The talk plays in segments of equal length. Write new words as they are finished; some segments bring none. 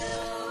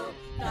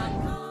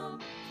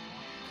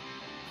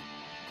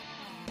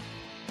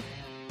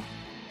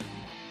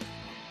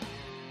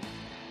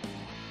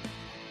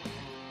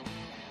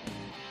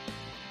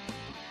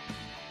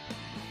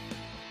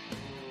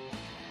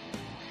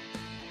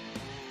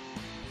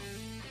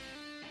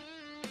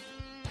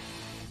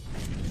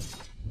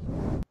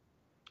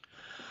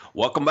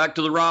Welcome back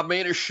to the Rob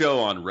Maness Show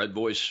on Red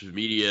Voice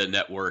Media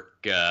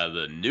Network,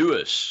 the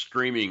newest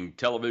streaming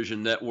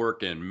television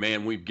network. And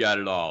man, we've got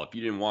it all. If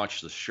you didn't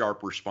watch the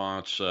sharp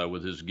response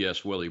with his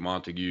guest, Willie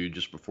Montague,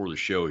 just before the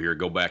show here,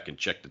 go back and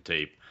check the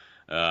tape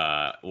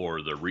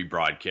or the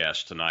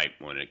rebroadcast tonight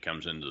when it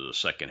comes into the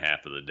second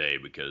half of the day,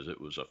 because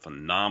it was a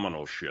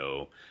phenomenal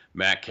show.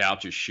 Matt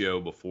Couch's show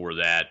before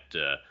that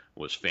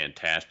was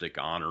fantastic,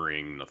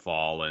 honoring the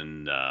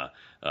fallen,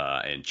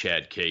 and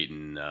Chad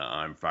Caton,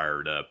 I'm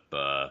Fired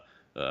Up,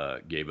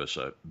 gave us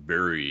a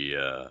very,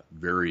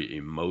 very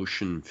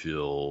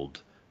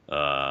emotion-filled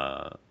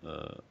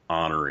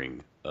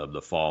honoring of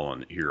the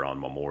fallen here on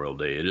Memorial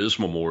Day. It is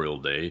Memorial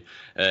Day,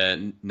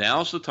 and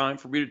now's the time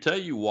for me to tell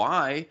you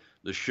why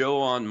the show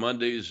on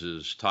Mondays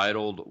is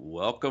titled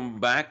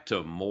Welcome Back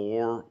to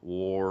More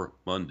War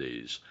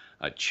Mondays.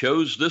 I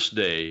chose this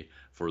day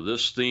for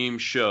this theme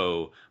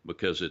show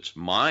because it's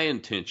my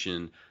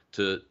intention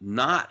to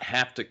not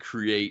have to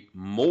create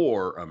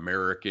more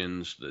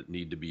Americans that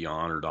need to be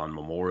honored on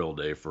Memorial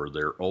Day for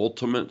their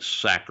ultimate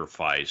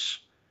sacrifice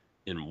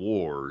in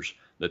wars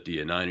that the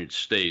United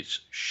States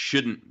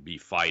shouldn't be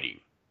fighting.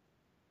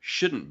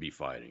 Shouldn't be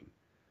fighting.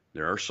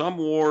 There are some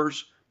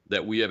wars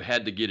that we have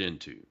had to get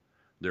into.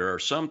 There are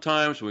some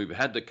times we've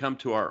had to come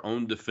to our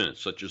own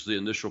defense, such as the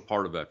initial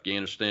part of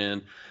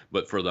Afghanistan.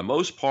 But for the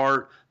most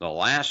part, the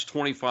last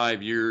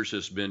 25 years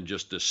has been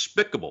just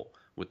despicable,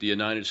 with the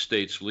United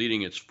States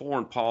leading its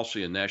foreign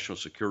policy and national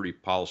security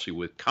policy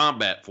with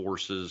combat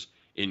forces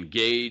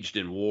engaged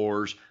in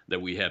wars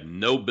that we have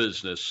no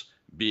business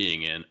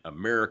being in.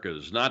 America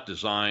is not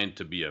designed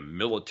to be a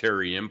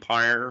military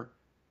empire.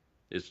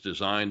 It's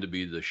designed to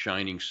be the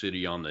shining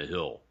city on the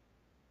hill,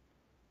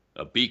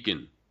 a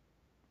beacon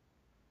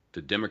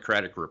to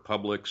democratic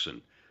republics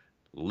and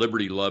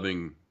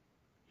liberty-loving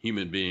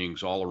human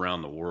beings all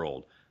around the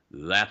world.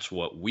 That's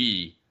what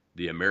we,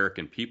 the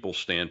American people,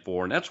 stand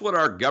for, and that's what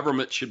our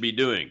government should be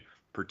doing,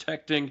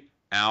 protecting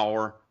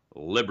our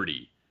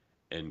liberty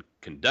and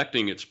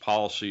conducting its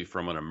policy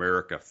from an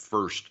America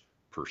First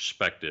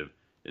perspective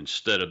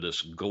instead of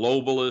this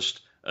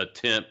globalist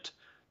attempt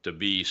to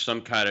be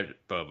some kind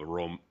of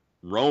a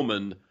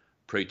Roman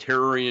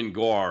Praetorian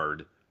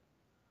Guard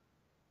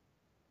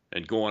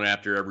and going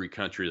after every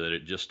country that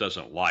it just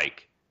doesn't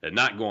like, and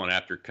not going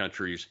after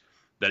countries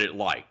that it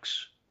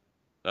likes.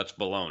 That's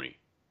baloney.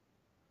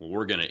 Well,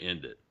 we're going to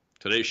end it.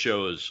 Today's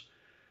show is,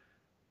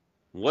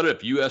 what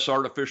if U.S.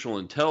 artificial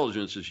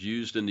intelligence is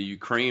used in the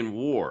Ukraine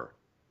war?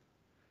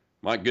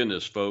 My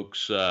goodness,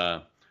 folks,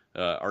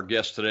 our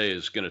guest today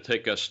is going to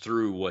take us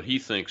through what he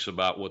thinks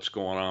about what's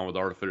going on with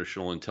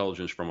artificial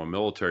intelligence from a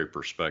military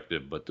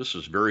perspective, but this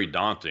is very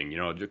daunting.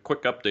 A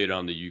quick update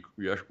on the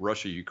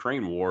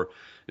Russia-Ukraine war.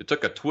 It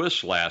took a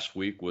twist last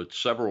week with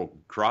several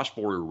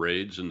cross-border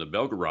raids in the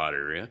Belgorod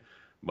area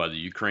by the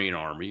Ukraine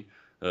army,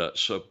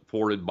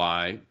 supported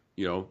by,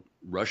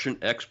 Russian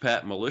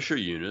expat militia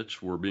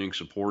units were being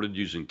supported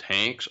using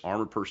tanks,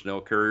 armored personnel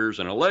carriers,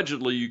 and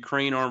allegedly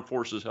Ukraine Armed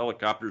Forces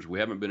helicopters. We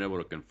haven't been able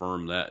to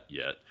confirm that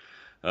yet.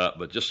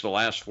 But just the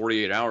last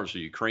 48 hours, the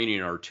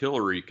Ukrainian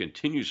artillery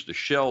continues to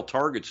shell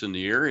targets in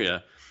the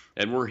area.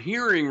 And we're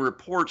hearing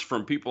reports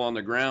from people on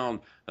the ground,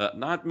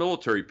 not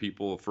military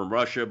people from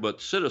Russia,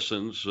 but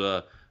citizens,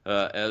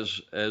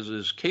 as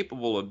is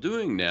capable of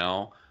doing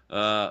now,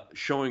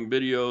 showing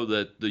video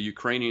that the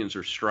Ukrainians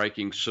are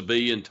striking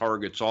civilian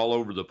targets all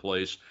over the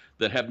place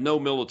that have no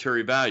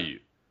military value.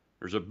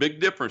 There's a big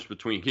difference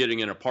between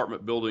hitting an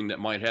apartment building that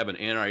might have an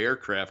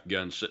anti-aircraft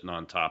gun sitting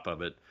on top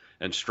of it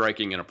and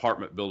striking an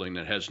apartment building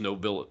that has no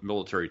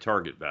military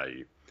target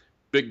value.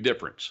 Big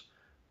difference.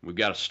 We've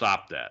got to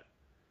stop that.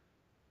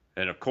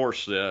 And of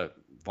course, the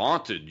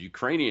vaunted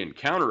Ukrainian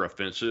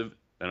counteroffensive,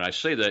 and I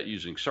say that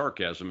using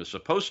sarcasm, is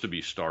supposed to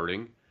be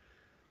starting.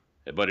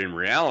 But in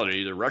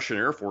reality, the Russian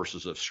air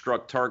forces have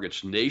struck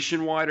targets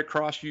nationwide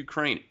across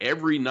Ukraine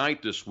every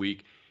night this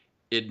week.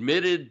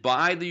 Admitted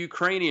by the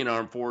Ukrainian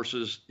armed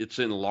forces, it's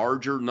in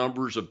larger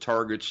numbers of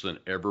targets than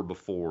ever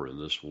before in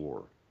this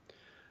war.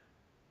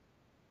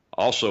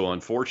 Also,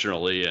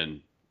 unfortunately,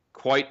 and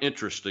quite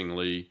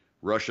interestingly,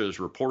 Russia has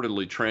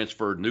reportedly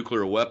transferred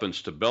nuclear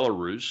weapons to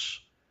Belarus,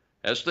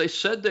 as they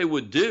said they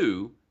would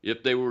do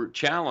if they were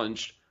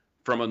challenged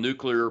from a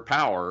nuclear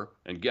power.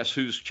 And guess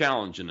who's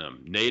challenging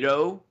them?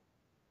 NATO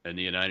and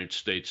the United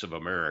States of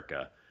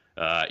America.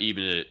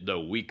 Even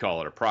though we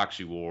call it a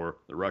proxy war,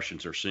 the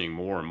Russians are seeing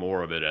more and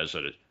more of it as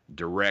a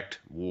direct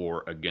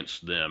war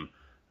against them.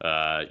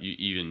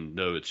 Even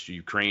though it's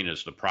Ukraine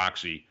as the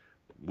proxy,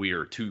 we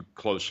are too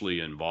closely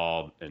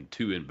involved and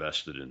too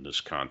invested in this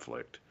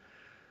conflict.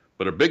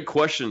 But a big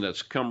question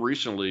that's come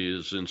recently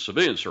is in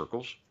civilian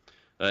circles,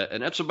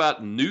 and that's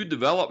about new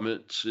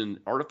developments in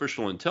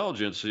artificial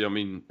intelligence. I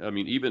mean,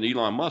 even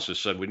Elon Musk has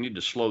said we need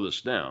to slow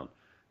this down.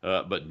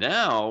 But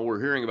now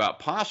we're hearing about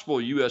possible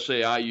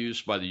USAI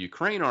use by the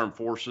Ukraine armed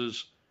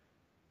forces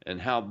and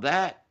how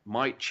that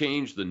might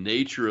change the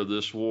nature of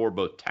this war,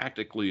 both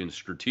tactically and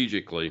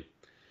strategically.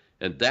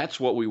 And that's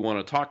what we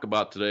want to talk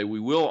about today. We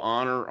will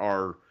honor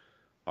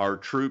our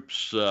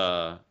troops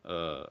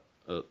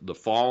the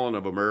fallen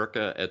of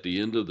America at the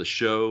end of the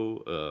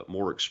show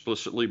more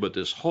explicitly, but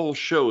this whole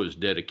show is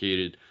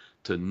dedicated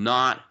to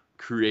not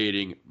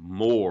creating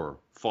more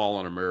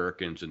fallen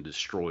Americans and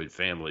destroyed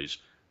families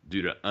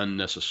due to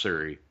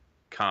unnecessary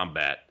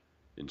combat.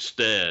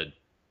 Instead,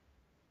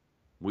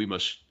 we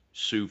must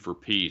sue for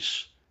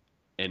peace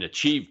and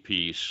achieve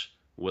peace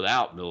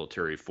without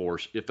military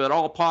force, if at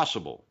all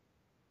possible.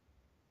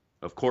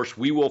 Of course,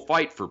 we will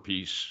fight for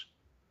peace,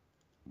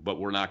 but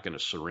we're not going to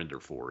surrender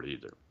for it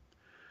either.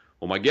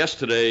 Well, my guest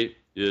today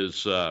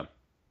is a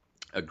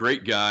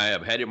great guy.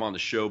 I've had him on the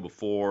show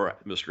before,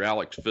 Mr.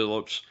 Alex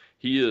Phillips.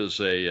 He is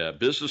a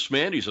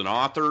businessman. He's an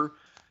author.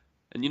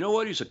 And you know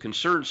what? He's a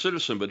concerned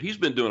citizen, but he's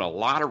been doing a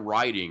lot of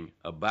writing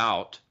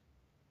about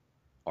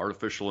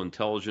artificial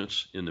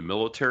intelligence in the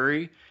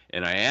military.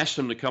 And I asked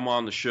him to come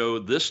on the show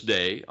this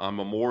day, on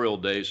Memorial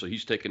Day, so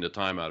he's taking the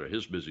time out of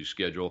his busy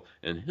schedule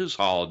and his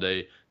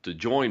holiday to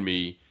join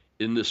me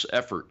in this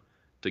effort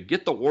to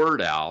get the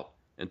word out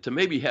and to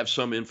maybe have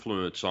some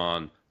influence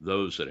on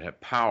those that have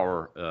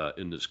power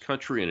in this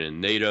country and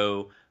in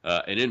NATO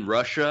and in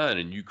Russia and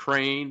in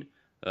Ukraine,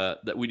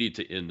 that we need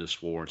to end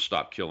this war and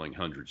stop killing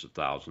hundreds of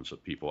thousands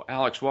of people.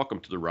 Alex, welcome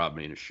to the Rob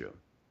Maness Show.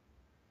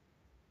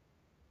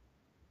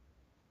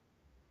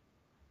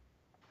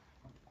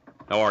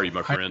 How are you,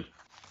 my friend?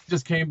 I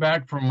just came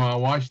back from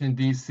Washington,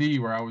 D.C.,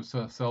 where I was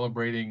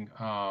celebrating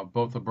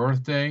both a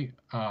birthday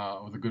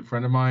with a good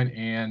friend of mine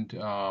and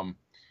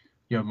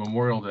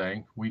Memorial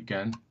Day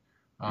weekend.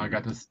 I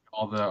got to see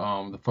all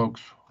the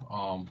folks,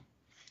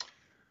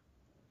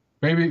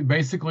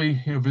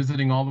 basically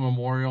visiting all the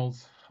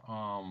memorials,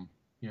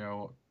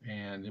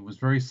 and it was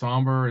very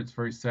somber. It's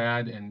very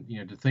sad, and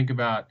to think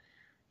about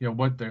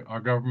what our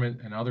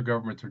government and other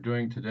governments are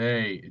doing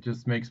today, it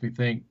just makes me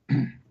think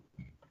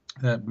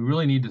that we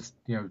really need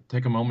to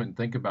take a moment and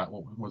think about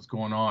what's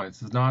going on.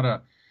 This is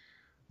not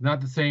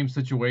the same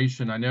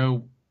situation. I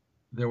know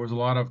there was a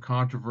lot of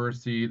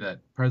controversy that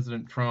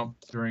President Trump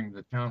during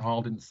the town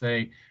hall didn't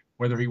say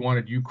whether he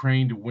wanted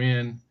Ukraine to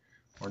win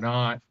or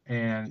not.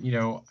 And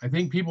I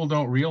think people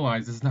don't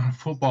realize it's not a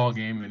football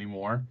game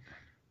anymore.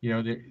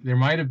 There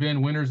might have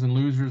been winners and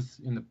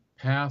losers in the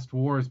past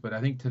wars, but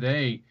I think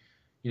today,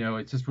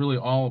 it's just really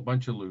all a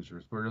bunch of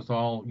losers. We're just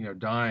all,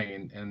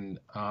 dying. And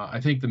I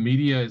think the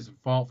media is at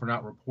fault for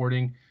not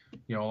reporting,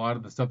 a lot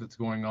of the stuff that's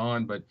going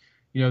on. But,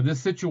 this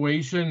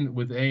situation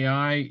with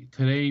AI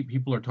today,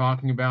 people are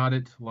talking about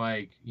it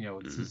like,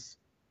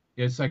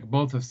 it's like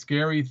both a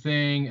scary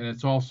thing and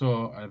it's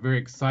also a very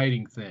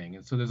exciting thing.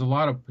 And so there's a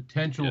lot of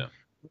potential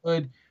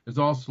good. There's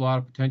also a lot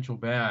of potential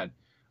bad.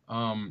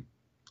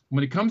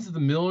 When it comes to the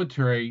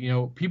military,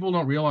 people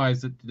don't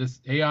realize that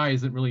this AI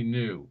isn't really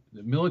new.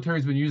 The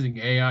military's been using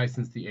AI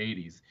since the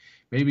 80s.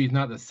 Maybe it's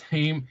not the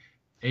same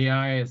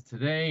AI as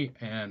today,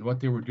 and what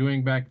they were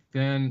doing back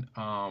then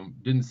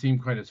didn't seem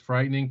quite as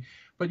frightening.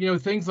 But,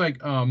 things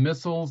like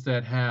missiles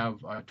that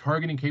have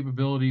targeting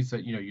capabilities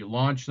that, you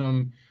launch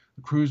them,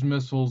 the cruise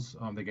missiles,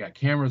 they got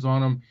cameras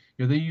on them.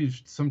 They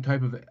use some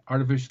type of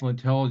artificial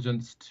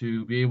intelligence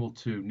to be able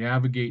to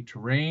navigate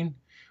terrain,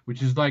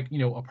 which is like,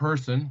 a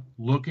person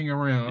looking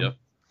around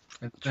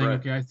and saying,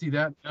 okay, I see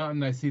that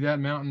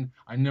mountain,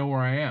 I know where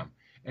I am,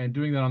 and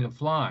doing that on the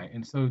fly.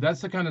 And so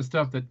that's the kind of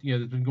stuff that,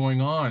 that's been going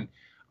on.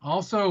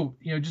 Also,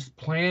 just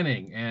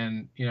planning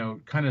and,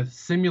 kind of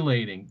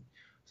simulating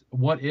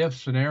what if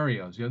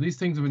scenarios. These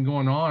things have been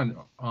going on.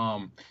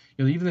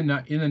 Even in the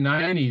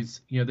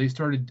 90s, they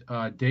started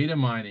data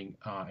mining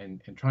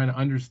and trying to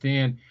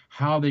understand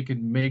how they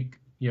could make,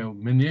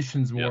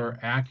 munitions more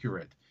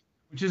accurate,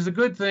 which is a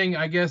good thing,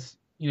 I guess,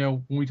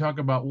 when we talk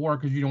about war,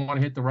 because you don't want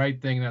to hit the right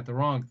thing, not the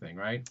wrong thing,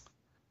 right?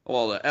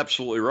 Well,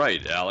 absolutely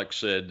right,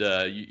 Alex. And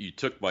you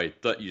took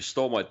you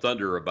stole my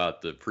thunder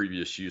about the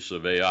previous use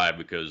of AI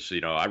because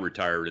I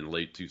retired in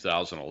late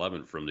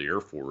 2011 from the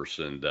Air Force,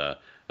 and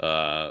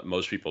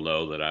most people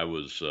know that I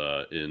was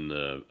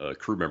a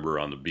crew member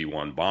on the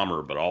B-1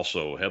 bomber, but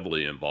also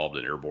heavily involved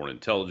in airborne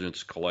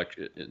intelligence,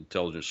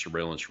 intelligence,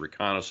 surveillance,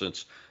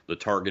 reconnaissance, the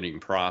targeting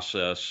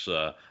process,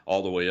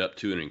 all the way up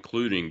to and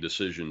including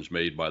decisions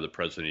made by the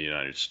President of the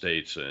United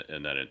States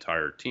and that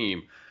entire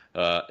team.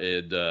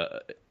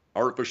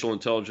 Artificial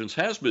intelligence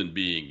has been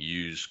being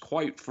used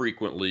quite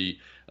frequently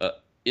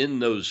in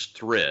those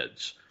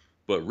threads.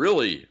 But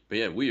really,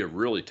 man, we have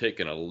really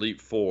taken a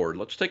leap forward.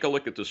 Let's take a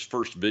look at this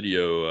first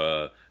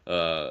video,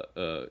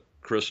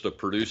 Krista,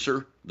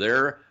 producer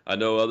there. I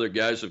know other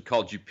guys have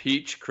called you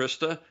Peach,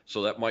 Krista,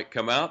 so that might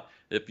come out.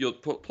 If you'll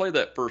play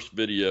that first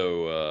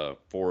video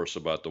for us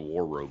about the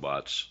war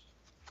robots,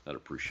 I'd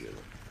appreciate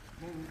it.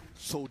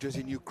 Soldiers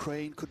in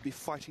Ukraine could be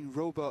fighting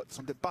robots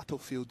on the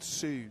battlefield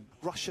soon.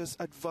 Russia's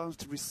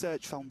Advanced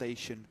Research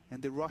Foundation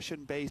and the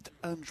Russian-based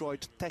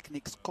Android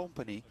Technics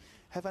company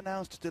have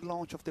announced the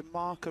launch of the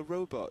Marker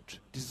robot,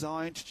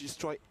 designed to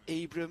destroy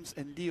Abrams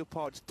and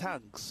Leopard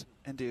tanks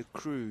and their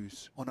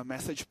crews. On a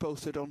message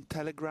posted on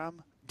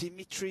Telegram,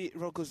 Dmitry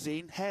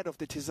Rogozin, head of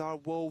the Tsar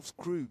Wolves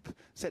group,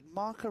 said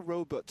Marker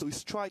robots with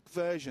strike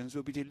versions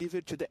will be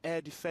delivered to the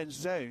air defense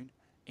zone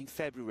in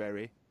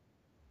February.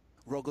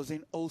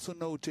 Rogozin also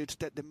noted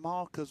that the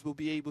markers will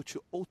be able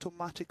to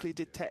automatically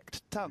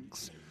detect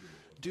tanks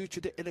due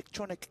to the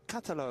electronic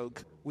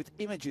catalogue with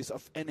images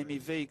of enemy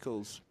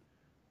vehicles.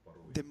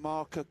 The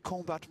marker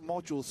combat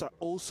modules are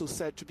also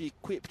said to be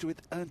equipped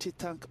with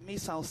anti-tank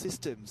missile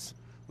systems,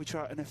 which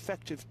are an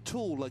effective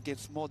tool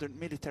against modern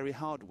military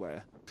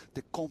hardware.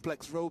 The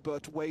complex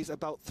robot weighs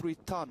about 3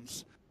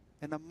 tons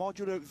and a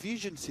modular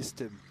vision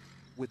system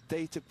with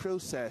data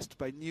processed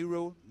by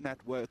neural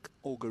network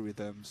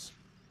algorithms.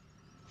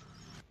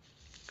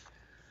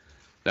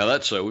 Now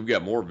that's we've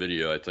got more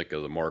video, I think,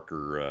 of the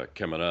marker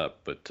coming up,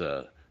 but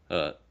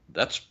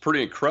that's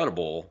pretty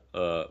incredible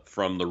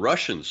from the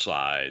Russian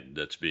side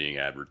that's being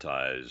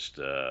advertised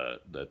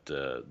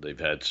that they've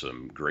had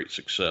some great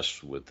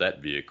success with that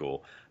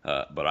vehicle.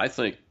 But I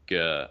think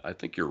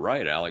you're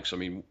right, Alex. I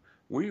mean,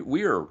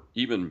 we are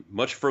even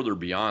much further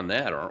beyond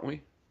that, aren't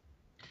we?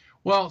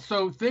 Well,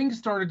 so things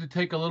started to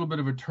take a little bit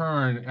of a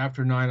turn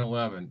after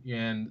 9/11,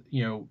 and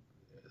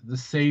the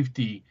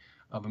safety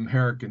of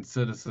American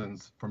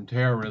citizens from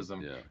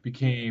terrorism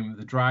became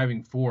the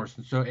driving force.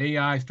 And so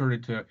AI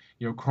started to,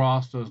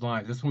 cross those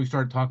lines. That's when we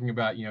started talking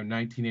about,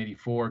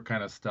 1984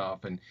 kind of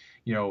stuff and,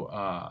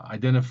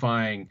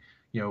 identifying,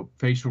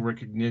 facial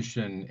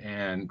recognition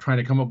and trying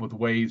to come up with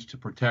ways to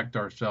protect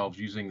ourselves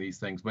using these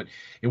things. But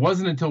it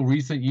wasn't until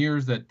recent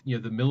years that, the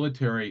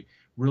military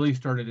really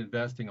started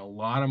investing a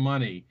lot of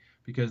money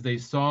because they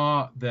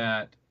saw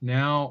that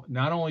now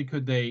not only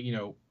could they,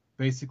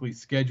 basically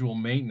schedule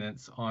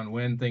maintenance on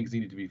when things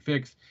needed to be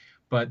fixed,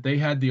 but they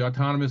had the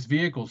autonomous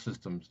vehicle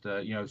systems,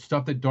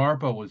 stuff that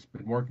DARPA was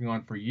been working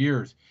on for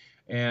years.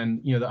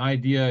 And the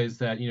idea is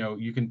that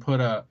you can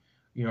put a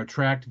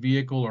tracked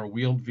vehicle or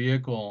wheeled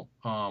vehicle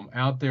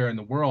out there in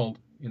the world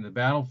in the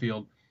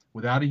battlefield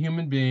without a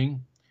human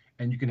being,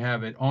 and you can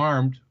have it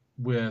armed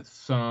with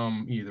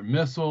some either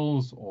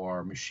missiles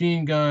or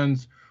machine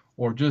guns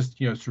or just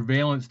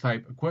surveillance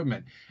type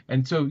equipment.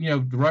 And so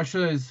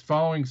Russia is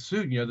following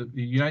suit. The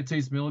United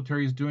States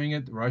military is doing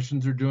it. The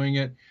Russians are doing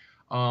it.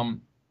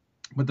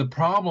 But the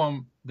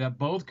problem that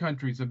both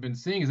countries have been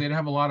seeing is they don't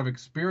have a lot of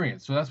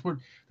experience. So that's where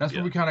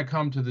we kind of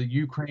come to the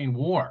Ukraine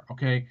war.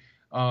 Okay,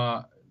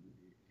 I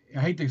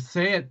hate to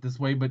say it this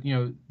way, but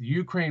the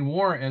Ukraine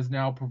war has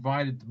now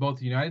provided to both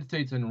the United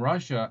States and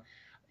Russia,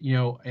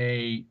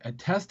 a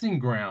testing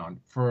ground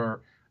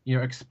for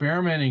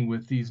experimenting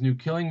with these new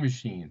killing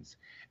machines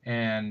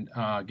and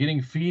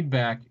getting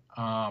feedback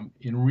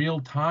in real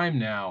time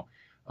now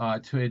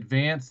to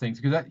advance things.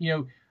 Because that,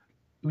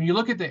 when you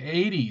look at the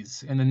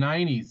 80s and the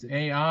 90s,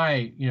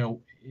 AI,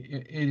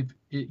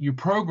 you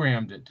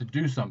programmed it to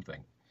do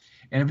something,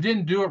 and if it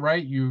didn't do it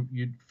right, you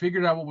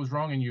figured out what was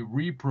wrong and you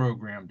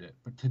reprogrammed it.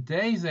 But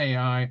today's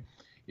AI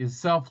is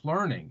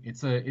self-learning.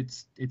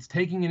 It's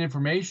taking in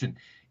information.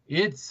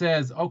 It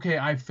says, okay,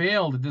 I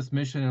failed at this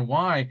mission and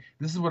why.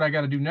 This is what I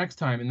got to do next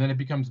time, and then it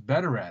becomes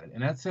better at it.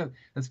 And that's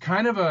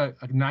kind of a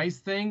nice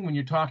thing when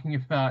you're talking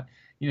about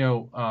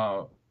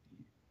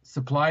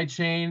supply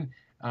chain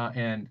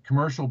and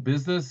commercial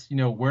business.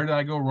 Where did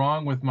I go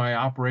wrong with my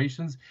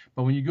operations?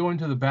 But when you go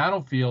into the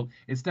battlefield,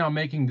 it's now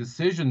making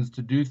decisions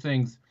to do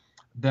things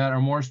that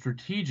are more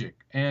strategic,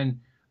 and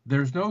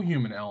there's no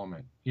human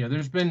element.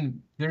 There's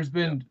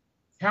been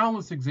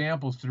countless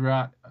examples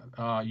throughout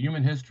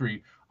human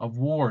history of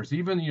wars,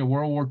 even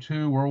World War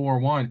II, World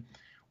War I,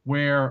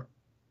 where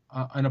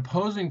an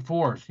opposing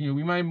force, we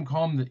might even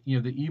call them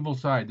the evil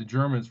side, the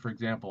Germans, for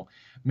example,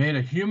 made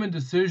a human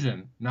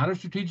decision, not a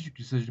strategic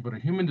decision, but a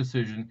human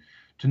decision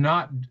to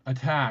not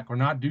attack or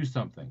not do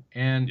something.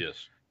 And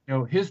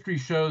history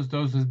shows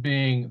those as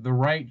being the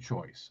right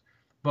choice.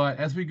 But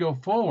as we go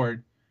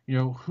forward,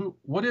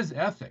 what is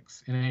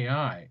ethics in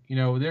AI?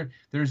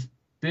 There's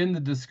been the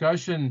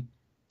discussion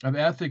of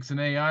ethics in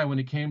AI when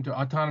it came to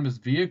autonomous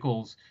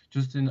vehicles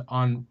just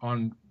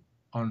on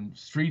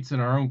streets in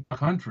our own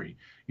country.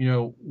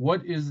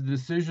 What is the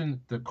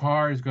decision the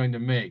car is going to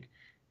make?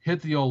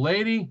 Hit the old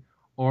lady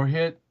or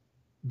hit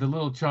the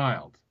little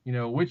child?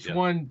 Which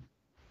one?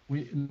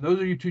 Those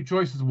are your two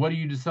choices. What do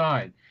you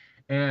decide?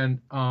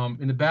 And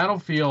in the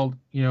battlefield,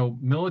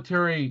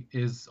 military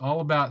is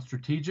all about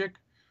strategic.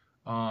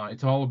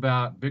 It's all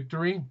about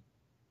victory.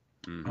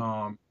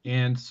 Mm-hmm.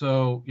 And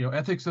so,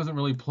 ethics doesn't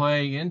really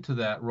play into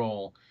that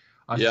role.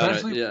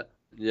 Especially...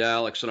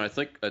 Alex, and I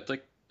think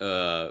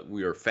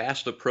we are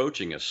fast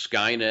approaching a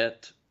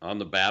Skynet on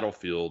the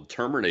battlefield,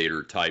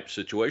 Terminator type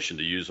situation,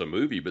 to use a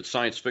movie. But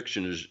science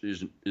fiction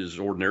is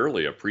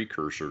ordinarily a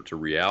precursor to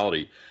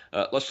reality.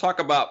 Let's talk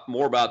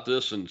more about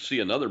this and see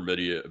another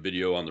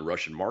video on the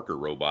Russian marker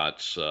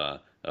robots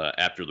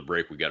after the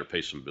break. We got to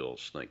pay some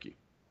bills. Thank you.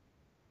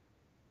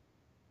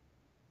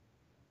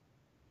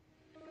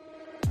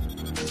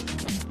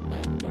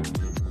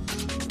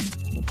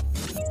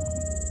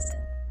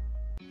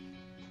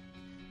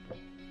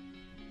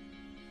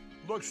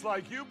 Looks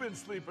like you've been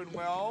sleeping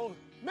well.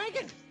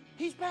 Megan,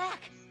 he's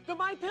back. The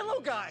My Pillow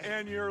guy.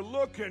 And you're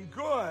looking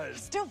good.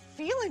 Still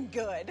feeling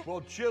good.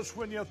 Well, just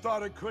when you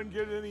thought it couldn't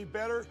get any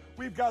better,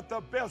 we've got the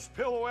best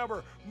pillow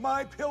ever,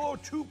 My Pillow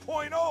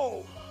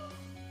 2.0.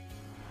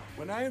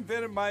 When I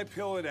invented my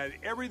pillow, it had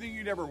everything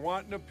you'd ever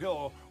want in a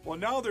pillow. Well,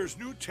 now there's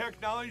new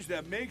technology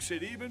that makes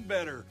it even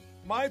better.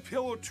 My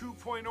Pillow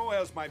 2.0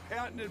 has my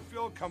patented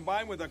fill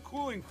combined with a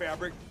cooling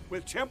fabric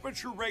with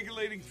temperature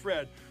regulating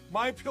thread.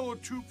 My Pillow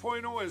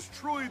 2.0 is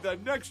truly the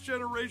next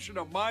generation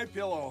of My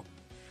Pillow.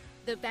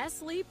 The best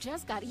sleep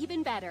just got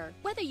even better.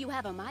 Whether you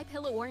have a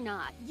MyPillow or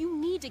not, you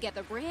need to get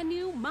the brand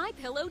new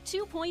MyPillow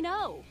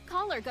 2.0.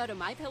 Call or go to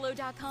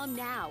MyPillow.com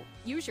now.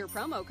 Use your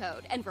promo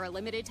code, and for a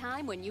limited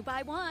time when you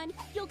buy one,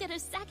 you'll get a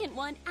second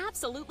one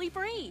absolutely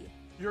free.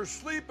 You're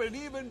sleeping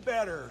even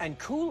better. And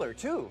cooler,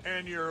 too.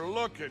 And you're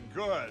looking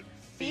good.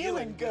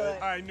 Feeling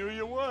good. I knew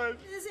you would.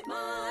 Visit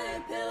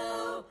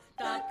MyPillow.com.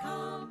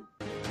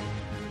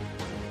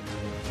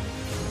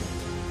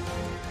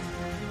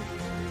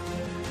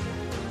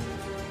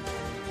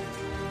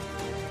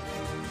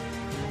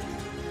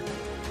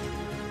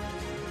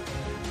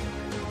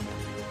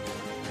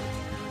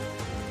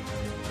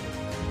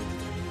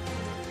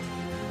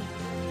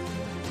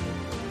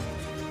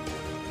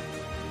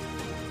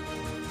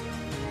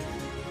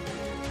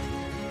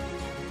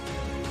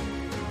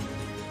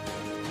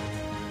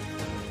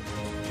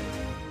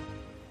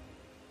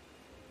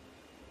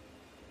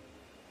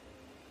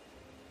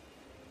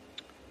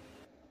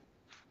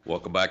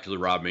 Welcome back to the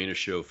Rob Maness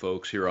Show,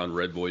 folks, here on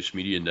Red Voice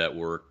Media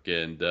Network.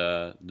 And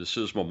this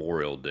is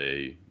Memorial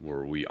Day,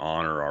 where we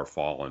honor our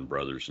fallen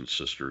brothers and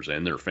sisters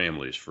and their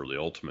families for the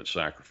ultimate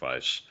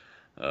sacrifice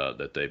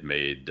that they've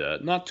made,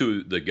 not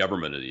to the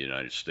government of the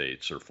United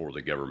States or for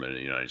the government of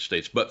the United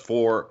States, but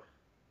for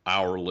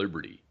our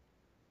liberty.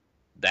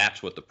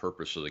 That's what the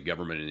purpose of the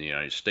government in the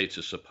United States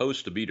is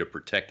supposed to be, to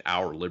protect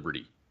our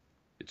liberty.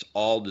 It's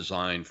all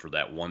designed for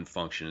that one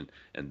function,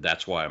 and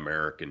that's why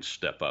Americans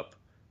step up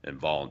and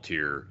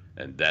volunteer,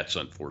 and that's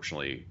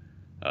unfortunately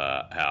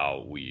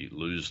how we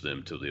lose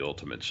them to the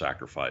ultimate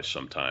sacrifice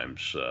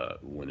sometimes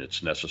when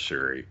it's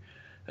necessary.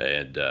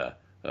 And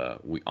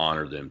we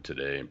honor them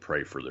today and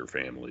pray for their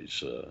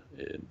families,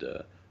 and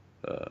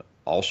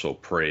also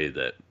pray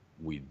that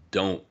we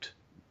don't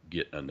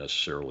get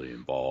unnecessarily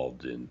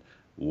involved in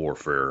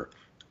warfare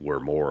where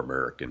more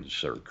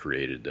Americans are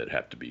created that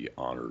have to be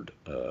honored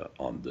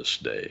on this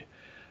day.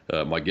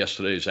 My guest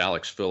today is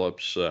Alex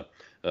Phillips,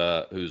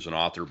 who's an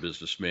author,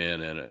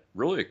 businessman, and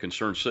really a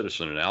concerned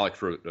citizen. And Alex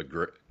wrote a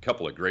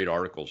couple of great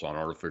articles on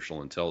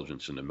artificial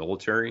intelligence in the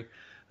military.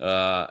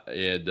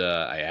 And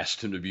I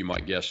asked him to be my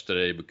guest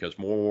today because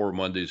More War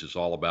Mondays is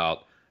all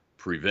about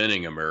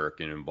preventing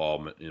American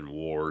involvement in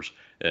wars.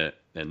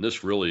 And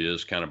this really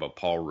is kind of a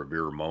Paul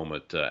Revere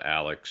moment.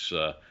 Alex,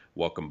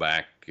 welcome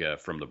back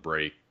from the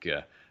break.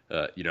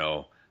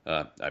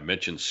 I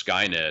mentioned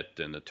Skynet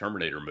and the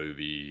Terminator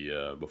movie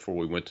before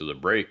we went to the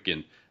break,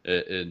 and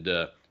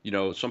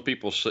some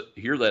people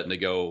hear that and they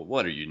go,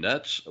 "What, are you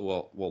nuts?"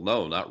 Well,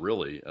 no, not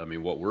really. I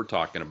mean, what we're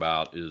talking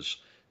about is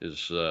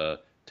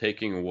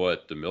taking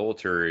what the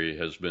military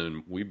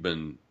we've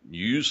been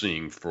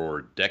using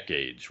for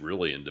decades,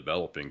 really, and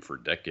developing for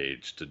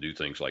decades to do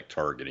things like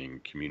targeting,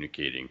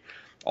 communicating,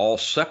 all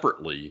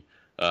separately.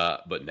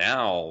 But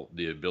now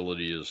the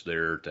ability is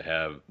there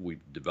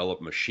we've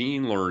developed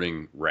machine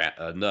learning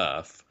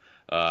enough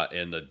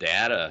and the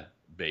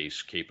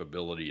database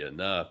capability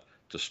enough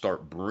to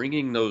start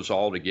bringing those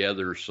all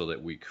together so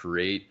that we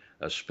create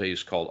a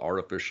space called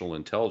artificial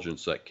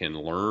intelligence that can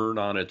learn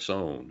on its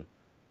own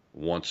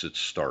once it's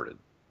started.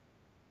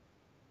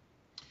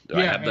 Do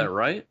I have that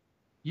right?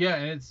 Yeah,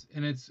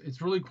 and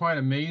it's really quite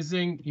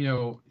amazing.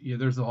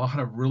 There's a lot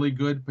of really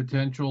good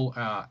potential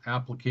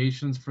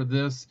applications for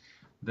this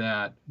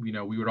that we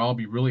would all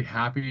be really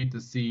happy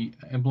to see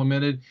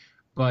implemented.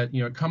 But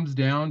it comes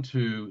down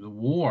to the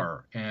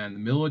war and the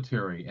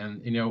military,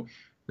 and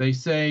they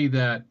say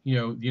that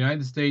the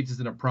United States is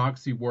in a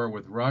proxy war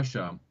with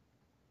Russia.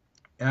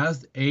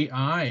 As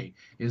AI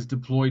is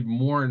deployed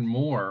more and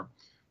more,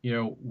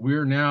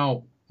 we're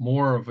now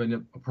more of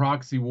a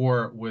proxy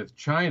war with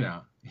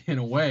China in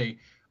a way,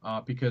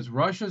 because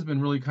Russia's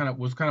been really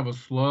was kind of a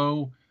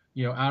slow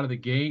out of the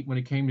gate when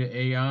it came to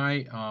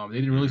AI. They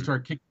didn't really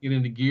start kicking it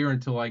into gear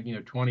until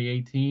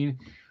 2018.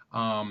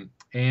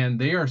 And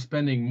they are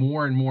spending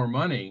more and more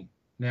money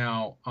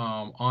now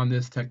on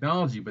this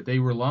technology, but they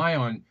rely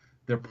on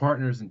their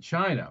partners in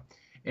China.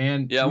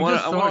 And I want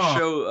to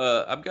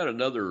show, I've got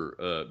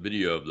another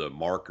video of the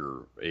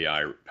Marker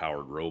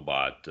AI-powered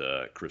robot.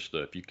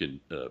 Krista, if you can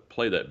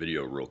play that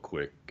video real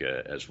quick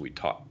as we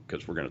talk,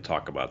 because we're going to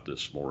talk about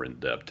this more in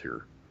depth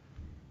here.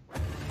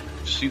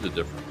 See the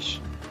difference.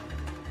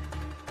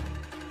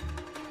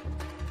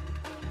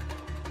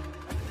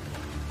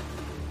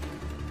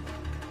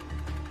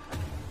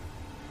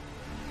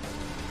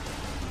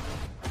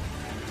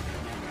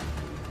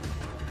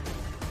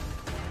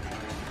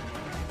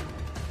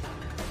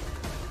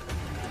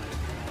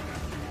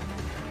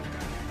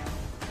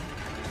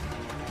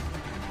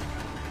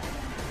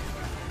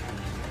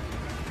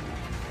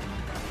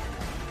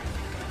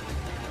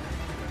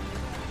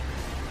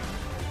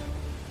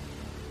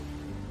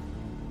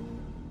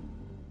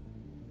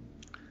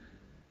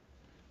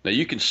 Now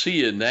you can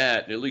see in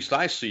that, at least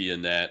I see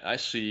in that, I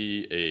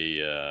see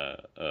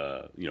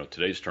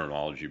today's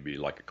terminology would be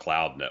like a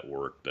cloud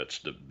network that's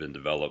been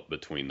developed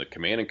between the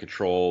command and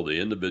control, the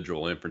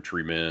individual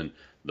infantrymen,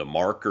 the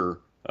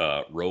marker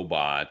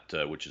robot,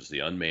 which is the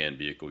unmanned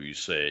vehicle you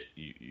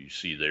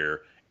see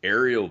there,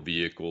 aerial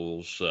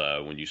vehicles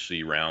when you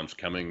see rounds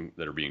coming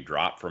that are being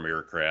dropped from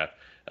aircraft,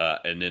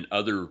 and then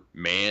other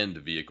manned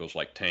vehicles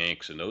like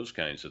tanks and those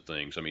kinds of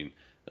things. I mean,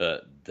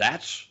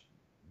 that's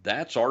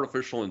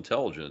artificial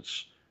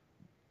intelligence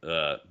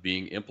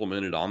being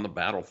implemented on the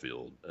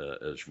battlefield,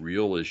 as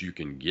real as you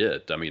can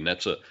get. I mean,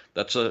 that's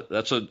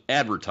an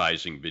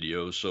advertising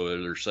video,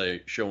 so they're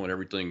showing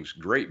everything's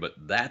great, but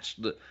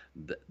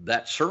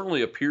that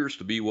certainly appears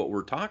to be what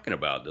we're talking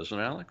about, doesn't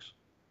it, Alex?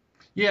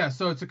 Yeah,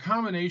 so it's a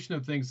combination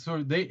of things.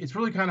 So it's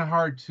really kind of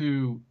hard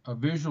to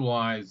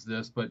visualize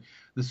this, but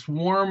the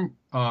swarm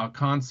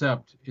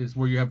concept is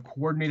where you have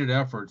coordinated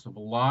efforts of a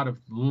lot of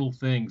little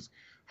things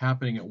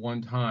happening at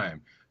one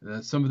time.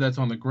 Some of that's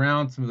on the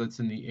ground, some of that's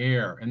in the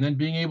air, and then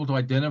being able to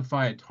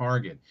identify a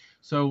target.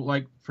 So,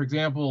 like, for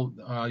example,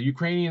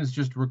 Ukrainians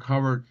just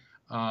recovered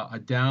a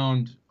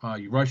downed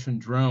Russian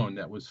drone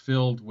that was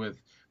filled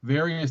with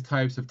various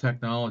types of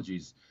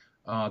technologies.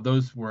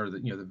 Those were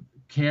the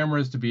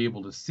cameras to be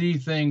able to see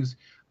things,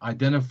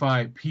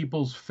 identify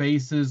people's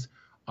faces,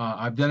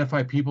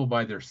 identify people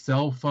by their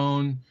cell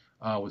phone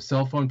with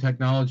cell phone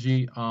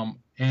technology,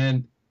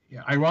 and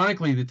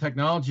ironically, the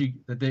technology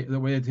the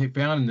way that they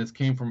found in this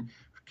came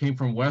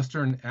from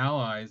Western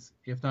allies,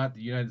 if not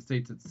the United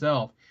States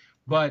itself.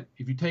 But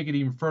if you take it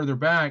even further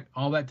back,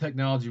 all that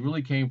technology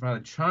really came out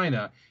of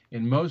China.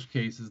 In most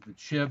cases, the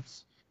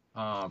chips,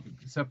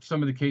 except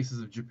some of the cases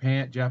of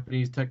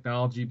Japanese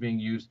technology being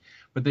used,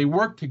 but they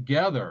work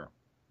together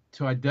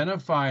to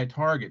identify a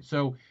target.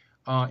 So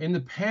in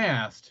the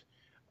past,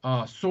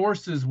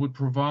 sources would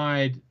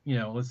provide,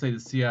 let's say the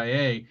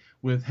CIA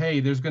with, hey,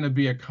 there's going to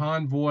be a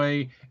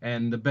convoy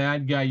and the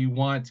bad guy you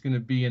want is going to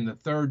be in the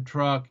third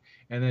truck.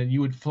 And then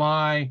you would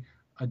fly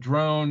a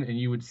drone and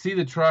you would see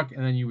the truck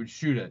and then you would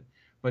shoot it.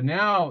 But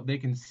now they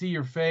can see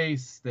your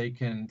face, they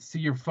can see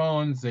your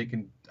phones, they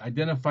can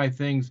identify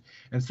things.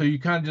 And so you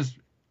kind of just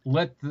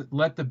let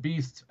the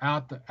beasts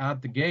out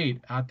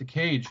the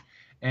cage,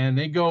 and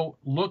they go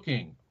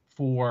looking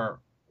for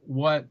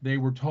what they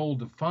were told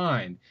to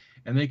find.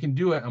 And they can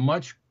do it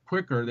much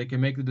quicker. They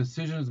can make the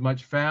decisions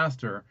much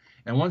faster.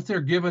 And once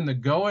they're given the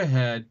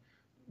go-ahead,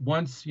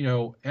 once,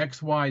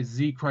 X, Y,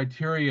 Z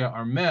criteria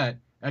are met,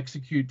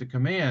 execute the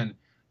command,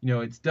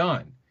 it's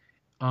done.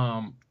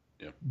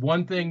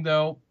 One thing,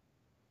 though,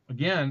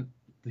 again,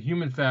 the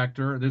human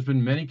factor, there's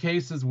been many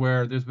cases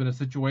where there's been a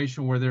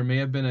situation where there may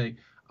have been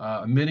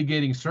a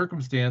mitigating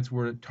circumstance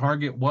where a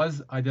target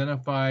was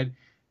identified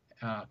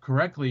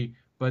correctly,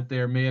 but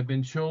there may have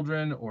been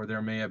children, or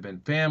there may have been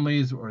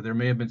families, or there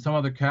may have been some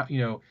other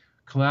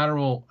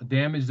collateral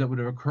damage that would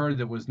have occurred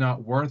that was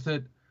not worth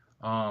it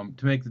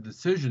to make the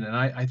decision. And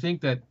I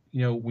think that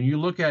when you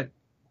look at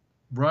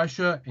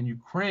Russia and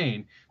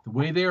Ukraine, the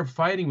way they are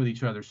fighting with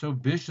each other so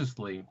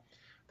viciously,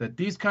 that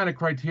these kind of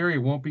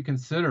criteria won't be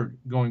considered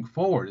going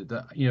forward.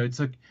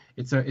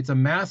 It's a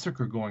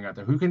massacre going out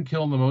there. Who can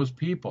kill the most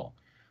people?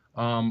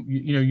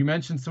 You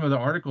mentioned some of the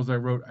articles I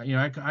wrote.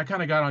 I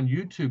kind of got on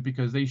YouTube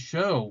because they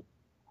show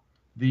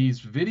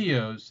these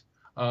videos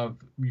of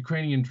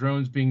Ukrainian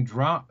drones being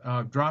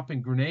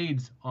dropping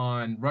grenades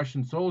on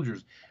Russian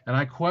soldiers, and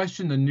I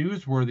question the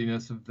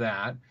newsworthiness of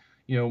that.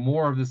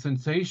 More of the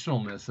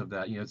sensationalness of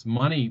that. It's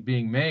money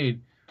being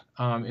made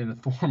in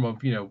the form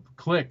of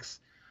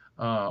clicks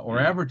or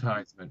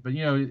advertisement. But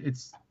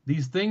it's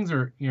these things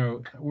are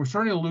we're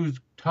starting to lose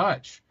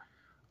touch.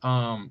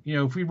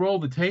 If we roll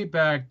the tape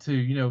back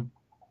to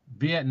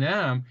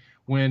Vietnam,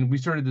 when we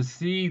started to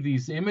see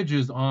these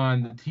images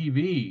on the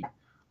TV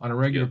on a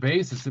regular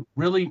basis, it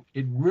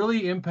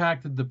really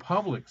impacted the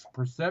public's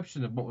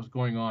perception of what was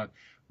going on.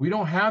 We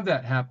don't have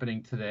that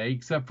happening today,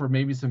 except for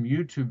maybe some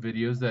YouTube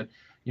videos that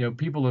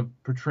people have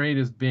portrayed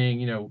as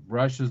being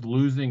Russia's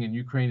losing and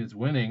Ukraine is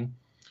winning.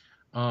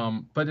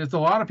 But it's a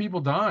lot of people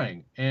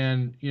dying,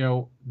 and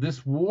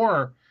this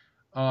war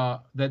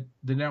that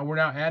we're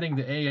now adding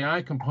the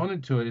AI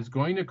component to it is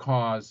going to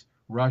cause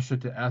Russia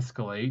to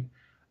escalate.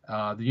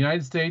 The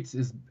United States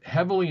is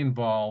heavily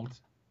involved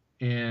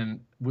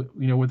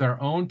with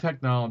our own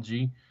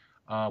technology.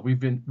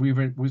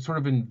 We've sort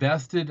of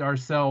invested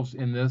ourselves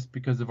in this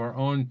because of our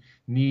own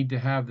need to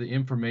have the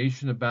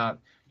information about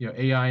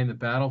AI in the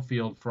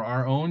battlefield for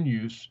our own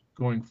use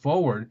going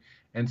forward.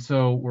 And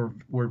so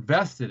we're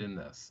vested in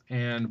this,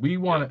 and we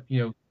want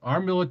to,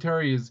 our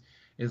military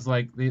is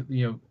like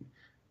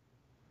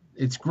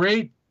it's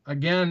great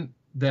again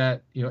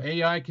that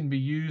AI can be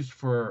used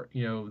for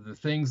the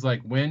things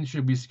like when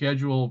should we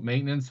schedule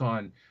maintenance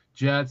on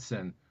jets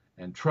and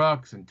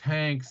trucks and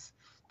tanks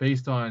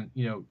based on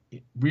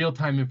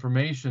real-time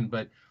information.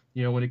 But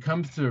when it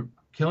comes to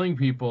killing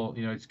people,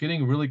 it's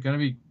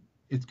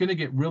going to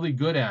get really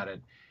good at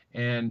it,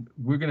 and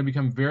we're going to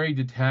become very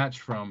detached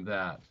from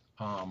that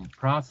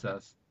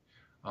process.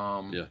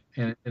 Yeah.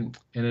 And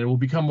it will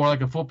become more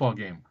like a football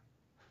game.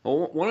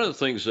 Well, one of the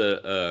things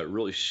that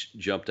really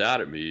jumped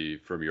out at me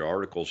from your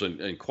articles,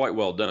 and quite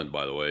well done,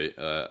 by the way.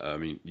 I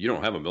mean, you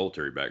don't have a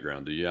military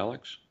background, do you,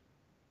 Alex?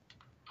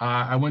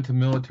 I went to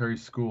military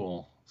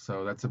school,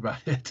 so that's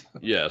about it.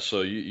 Yeah,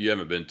 so you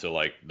haven't been to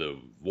like the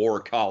war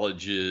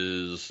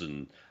colleges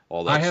and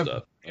all I that have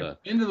stuff.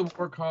 been to the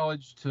war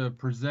college to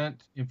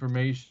present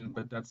information,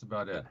 but that's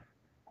about it.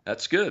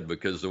 That's good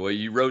because the way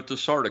you wrote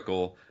this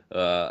article,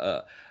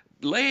 you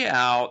lay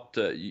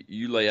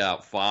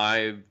out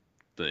 5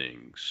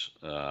 things,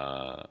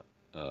 and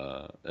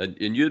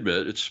you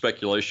admit it's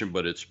speculation,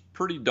 but it's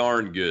pretty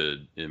darn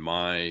good in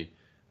my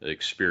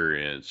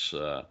experience.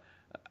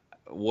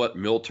 What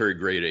military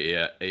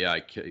grade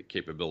AI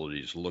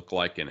capabilities look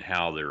like and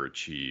how they're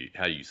achieved,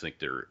 how you think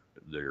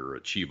they're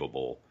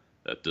achievable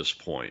at this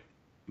point,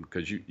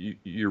 because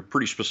you're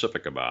pretty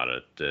specific about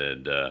it,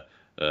 and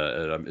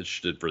I'm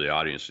interested for the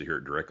audience to hear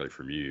it directly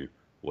from you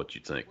what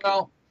you think.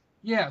 Well,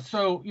 yeah.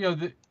 So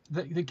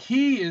the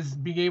key is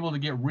being able to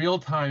get real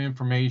time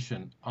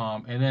information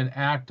and then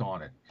act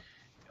on it,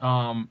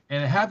 and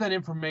have that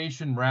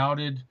information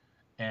routed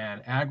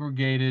and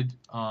aggregated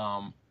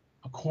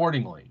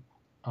accordingly.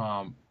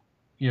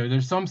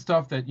 There's some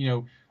stuff that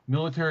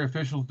military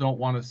officials don't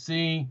want to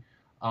see,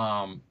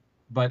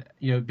 but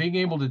being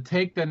able to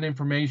take that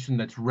information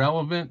that's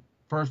relevant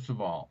first of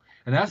all,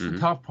 and that's the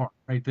tough part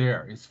right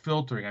there, is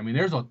filtering. I mean,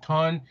 there's a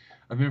ton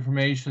of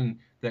information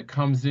that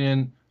comes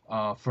in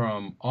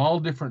from all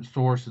different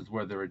sources,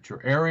 whether it's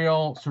your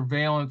aerial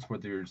surveillance,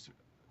 whether it's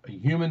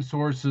human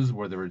sources,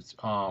 whether it's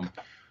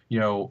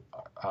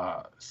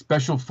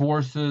special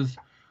forces,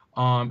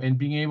 and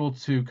being able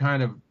to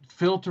kind of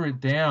filter it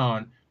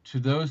down to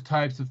those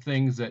types of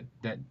things that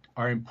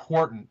are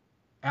important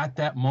at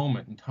that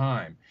moment in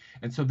time.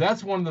 And so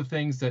that's one of the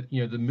things that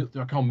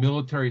I call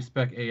military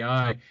spec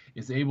AI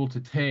is able to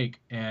take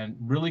and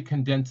really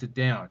condense it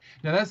down.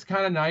 Now that's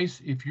kind of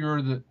nice if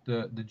you're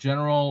the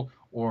general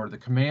or the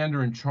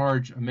commander in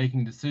charge of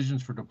making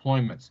decisions for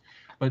deployments.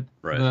 But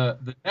right.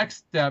 the next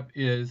step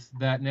is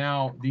that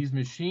now these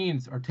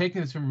machines are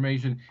taking this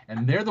information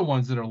and they're the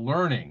ones that are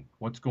learning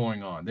what's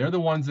going on. They're the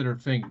ones that are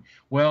thinking,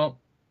 well,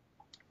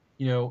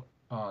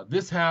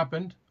 this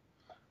happened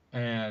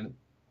and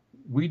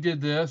we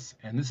did this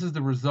and this is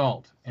the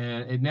result.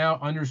 And it now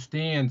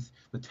understands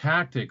the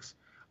tactics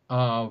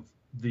of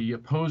the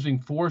opposing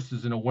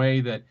forces in a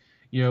way that,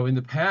 in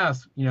the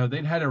past,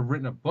 they'd had to have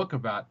written a book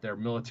about their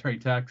military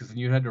tactics and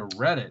you had to have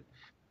read it,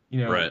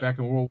 right. back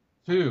in World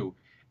War II.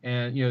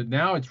 And,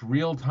 now it's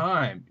real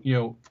time,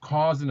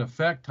 cause and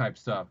effect type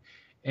stuff.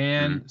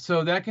 And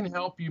so that can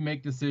help you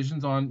make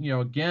decisions on,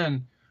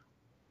 again,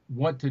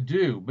 what to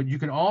do. But you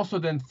can also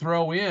then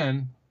throw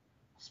in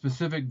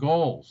specific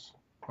goals.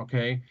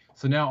 Okay.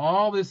 So now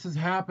all this is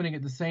happening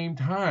at the same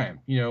time.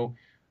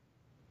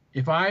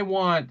 If I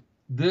want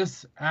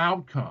this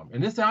outcome,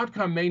 and this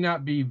outcome may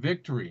not be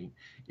victory,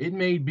 it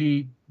may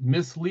be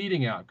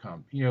misleading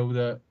outcome.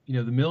 The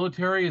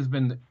military has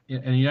been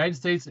in the United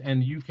States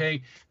and the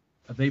UK,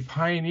 they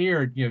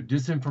pioneered,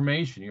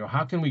 disinformation.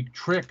 How can we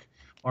trick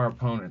our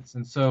opponents?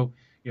 And so,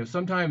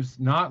 sometimes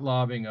not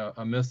lobbing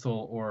a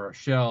missile or a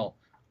shell,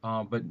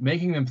 but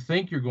making them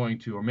think you're going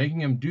to, or making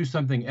them do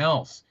something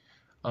else,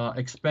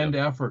 expend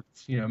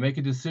efforts, make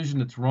a decision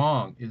that's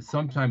wrong, is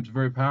sometimes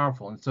very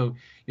powerful. And so,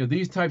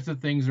 these types of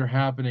things are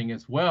happening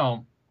as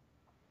well,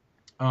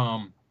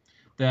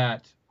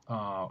 that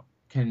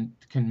can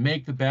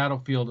make the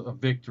battlefield a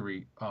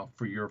victory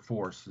for your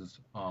forces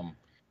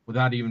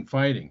without even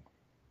fighting.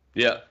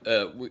 Yeah,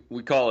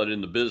 we call it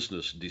in the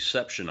business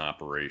deception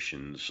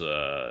operations.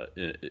 When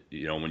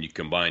you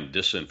combine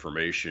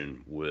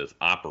disinformation with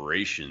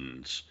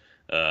operations,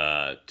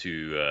 and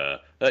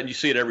you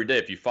see it every day.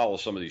 If you follow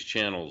some of these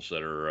channels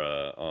that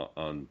are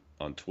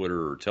on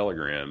Twitter or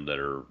Telegram that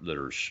are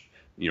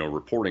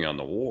reporting on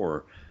the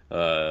war,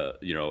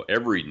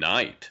 every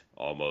night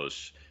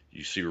almost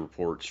you see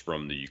reports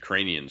from the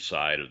Ukrainian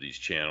side of these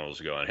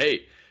channels going,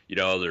 hey,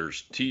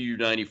 there's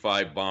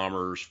Tu-95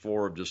 bombers,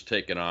 4 have just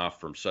taken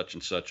off from such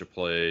and such a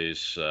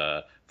place,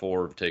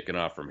 4 have taken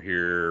off from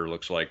here.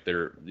 Looks like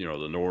they're,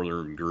 the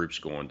northern group's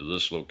going to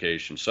this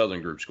location,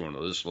 southern group's going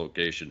to this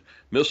location.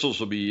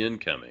 Missiles will be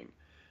incoming.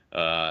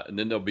 And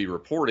then they'll be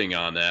reporting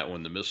on that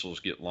when the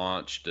missiles get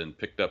launched and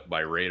picked up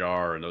by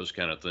radar and those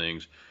kind of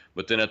things.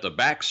 But then at the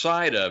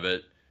backside of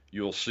it,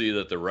 you'll see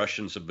that the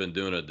Russians have been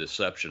doing a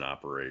deception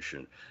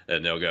operation,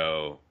 and they'll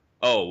go,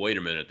 oh, wait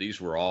a minute, these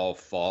were all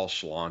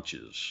false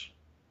launches,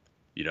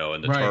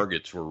 and the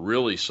targets were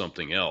really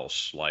something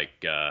else.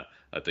 Like, I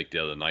think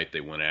the other night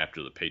they went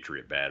after the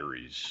Patriot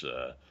batteries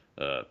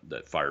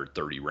that fired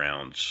 30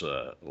 rounds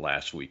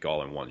last week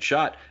all in one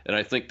shot. And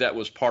I think that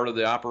was part of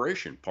the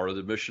operation, part of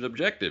the mission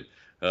objective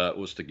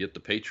was to get the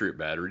Patriot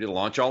battery to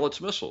launch all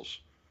its missiles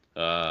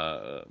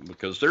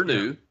because they're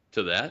new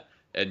to that.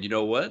 And you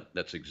know what?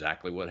 That's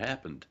exactly what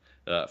happened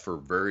for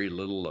very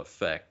little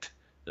effect,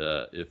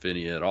 if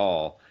any at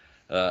all.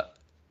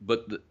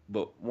 But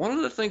one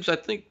of the things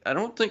I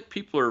don't think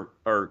people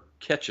are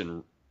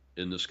catching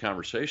in this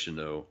conversation,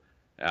 though,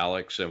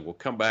 Alex, and we'll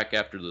come back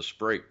after this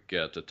break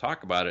to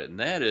talk about it, and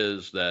that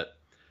is that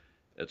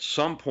at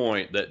some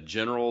point, that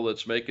general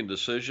that's making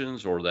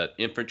decisions or that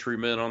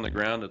infantryman on the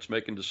ground that's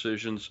making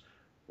decisions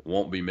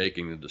won't be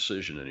making the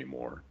decision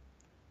anymore.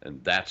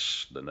 And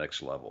that's the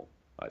next level,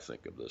 I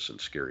think, of this and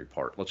scary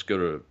part. Let's go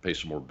to pay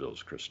some more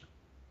bills, Kristen.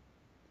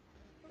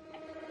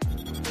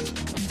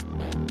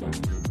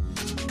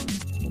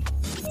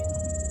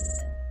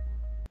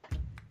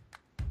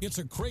 It's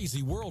a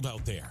crazy world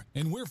out there,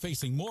 and we're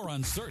facing more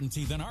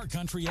uncertainty than our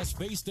country has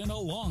faced in a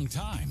long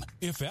time,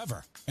 if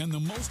ever. And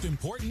the most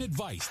important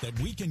advice that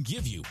we can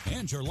give you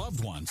and your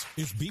loved ones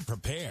is be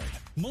prepared.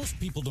 Most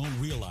people don't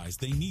realize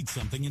they need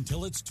something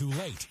until it's too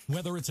late,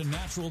 whether it's a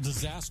natural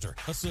disaster,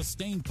 a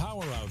sustained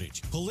power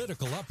outage,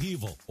 political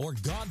upheaval, or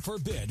God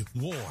forbid,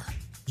 war.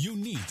 You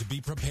need to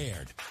be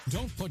prepared.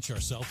 Don't put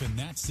yourself in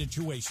that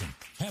situation.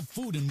 Have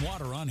food and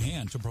water on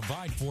hand to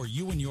provide for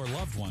you and your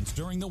loved ones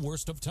during the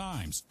worst of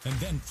times, and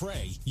then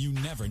pray you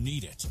never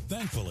need it.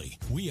 Thankfully,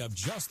 we have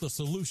just the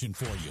solution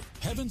for you.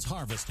 Heaven's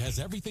Harvest has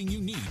everything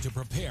you need to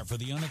prepare for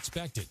the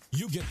unexpected.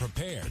 You get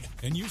prepared,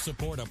 and you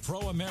support a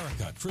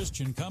pro-America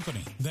Christian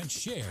company that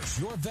shares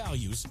your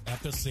values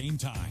at the same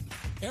time.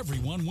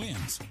 Everyone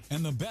wins.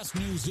 And the best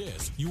news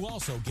is you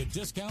also get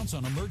discounts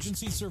on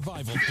emergency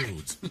survival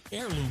foods,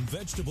 heirloom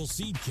vegetable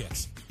seed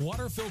kits,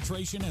 water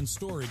filtration and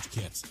storage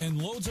kits,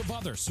 and loads of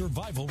other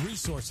survival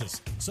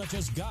resources, such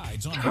as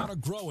guides on how to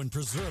grow and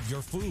preserve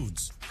your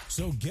foods.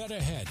 So get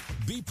ahead,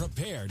 be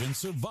prepared, and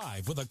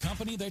survive with a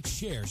company that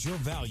shares your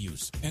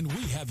values. And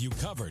we have you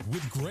covered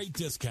with great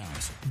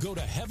discounts. Go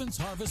to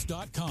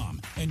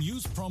heavensharvest.com and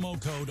use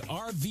promo code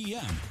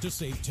RVM to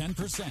save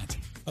 10%.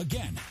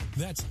 Again,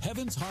 that's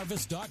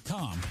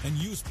heavensharvest.com and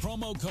use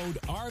promo code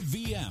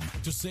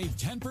RVM to save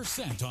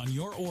 10% on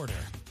your order.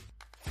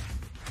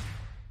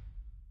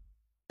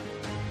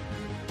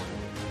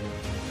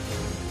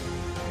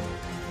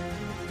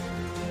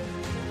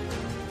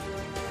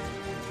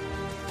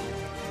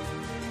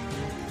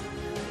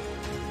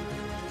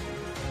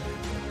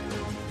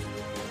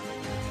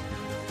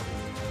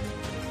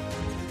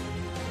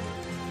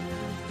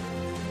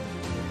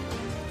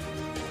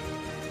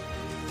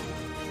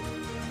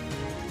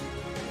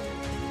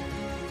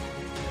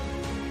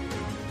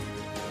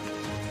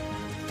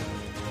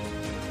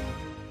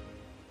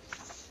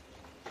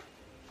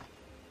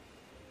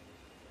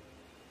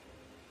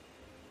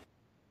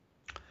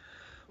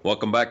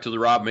 Welcome back to the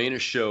Rob Maness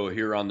Show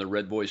here on the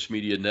Red Voice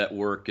Media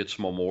Network. It's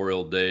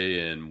Memorial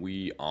Day, and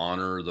we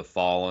honor the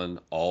fallen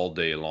all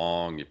day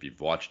long. If you've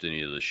watched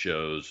any of the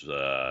shows,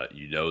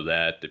 you know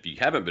that. If you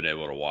haven't been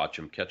able to watch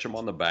them, catch them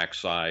on the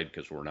backside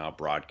because we're now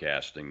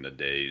broadcasting the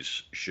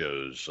day's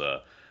shows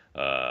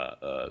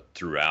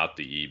throughout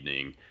the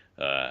evening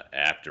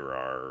after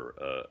our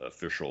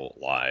official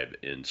live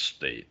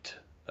in-state.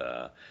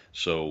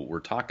 So we're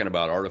talking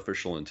about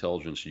artificial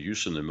intelligence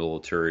use in the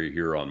military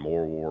here on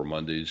More War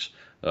Mondays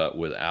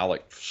with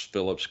Alex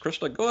Phillips.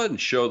 Krista, go ahead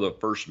and show the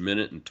first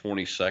minute and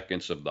 20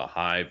 seconds of the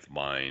Hive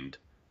Mind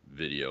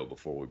video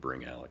before we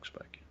bring Alex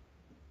back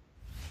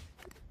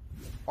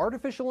in.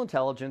 Artificial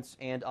intelligence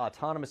and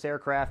autonomous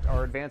aircraft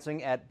are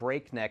advancing at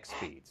breakneck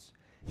speeds.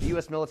 The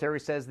U.S. military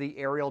says the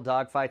aerial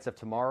dogfights of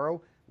tomorrow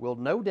will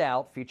no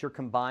doubt feature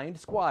combined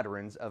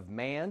squadrons of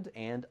manned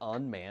and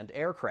unmanned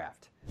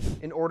aircraft.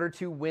 In order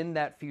to win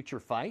that future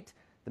fight,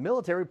 the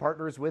military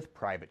partners with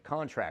private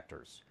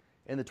contractors.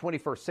 In the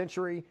 21st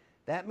century,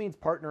 that means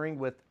partnering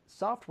with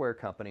software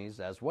companies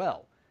as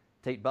well.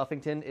 Tate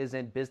Buffington is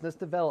in business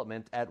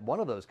development at one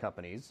of those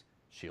companies,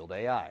 Shield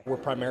AI. We're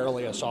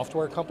primarily a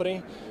software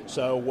company,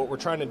 so what we're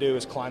trying to do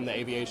is climb the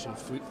aviation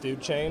food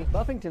chain.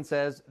 Buffington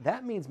says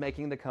that means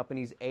making the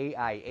company's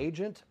AI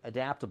agent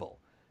adaptable.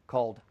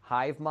 Called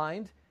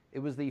HiveMind, it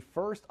was the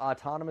first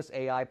autonomous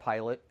AI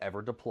pilot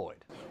ever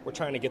deployed. We're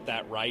trying to get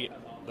that right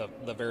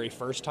the very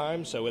first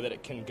time so that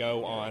it can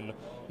go on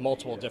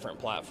multiple different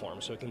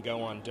platforms. So it can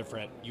go on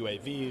different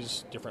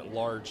UAVs, different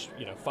large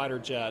fighter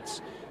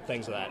jets,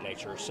 things of that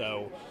nature.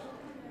 So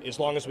as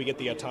long as we get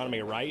the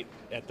autonomy right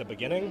at the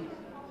beginning,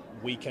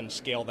 we can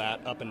scale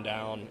that up and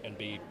down and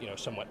be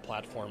somewhat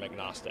platform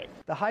agnostic.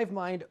 The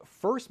HiveMind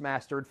first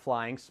mastered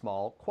flying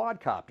small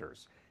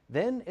quadcopters.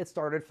 Then it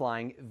started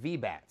flying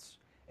VBATs,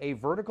 a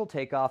vertical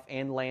takeoff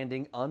and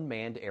landing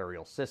unmanned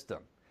aerial system.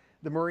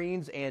 The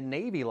Marines and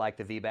Navy like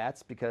the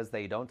VBATs because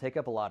they don't take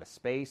up a lot of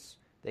space,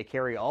 they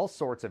carry all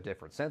sorts of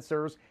different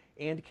sensors,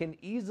 and can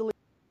easily...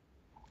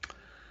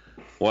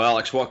 Well,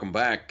 Alex, welcome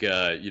back.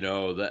 That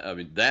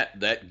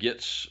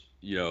gets,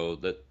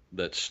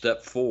 that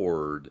step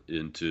forward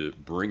into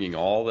bringing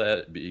all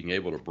that, being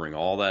able to bring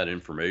all that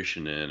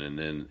information in and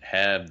then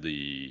have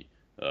the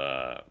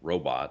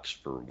robots,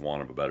 for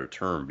want of a better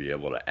term, be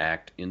able to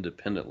act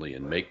independently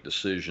and make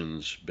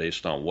decisions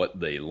based on what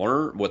they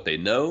learn, what they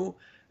know,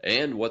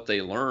 and what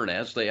they learn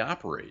as they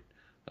operate.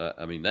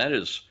 That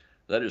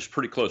is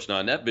pretty close. Now,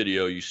 in that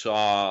video, you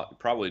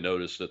probably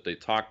noticed that they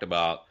talked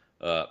about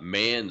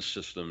manned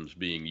systems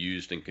being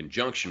used in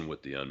conjunction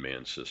with the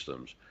unmanned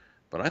systems.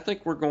 But I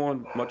think we're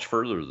going much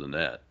further than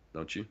that,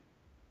 don't you?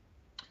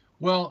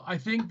 Well, I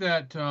think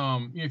that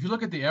if you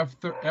look at the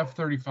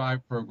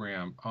F-35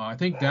 program, I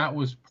think that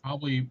was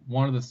probably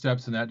one of the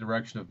steps in that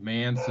direction of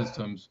manned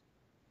systems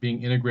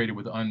being integrated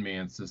with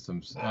unmanned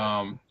systems.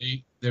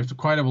 There's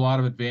quite a lot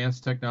of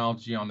advanced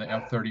technology on the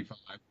F-35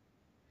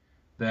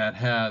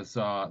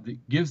 that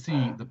gives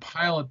the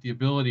pilot the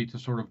ability to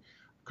sort of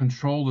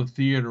control the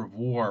theater of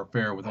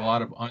warfare with a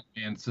lot of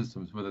unmanned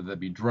systems, whether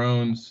that be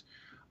drones,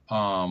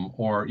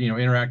 or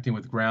interacting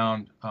with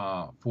ground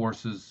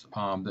forces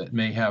that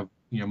may have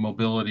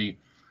mobility,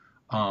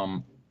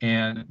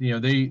 and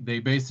they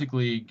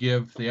basically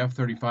give the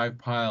F-35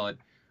 pilot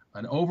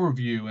an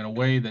overview in a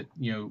way that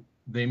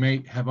they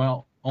may have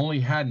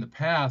only had in the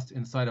past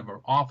inside of an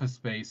office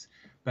space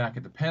back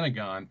at the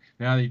Pentagon.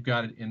 Now they've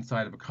got it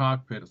inside of a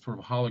cockpit, a sort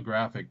of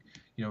holographic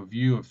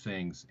view of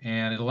things,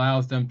 and it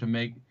allows them to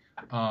make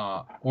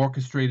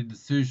orchestrated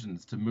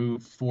decisions to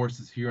move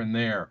forces here and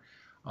there.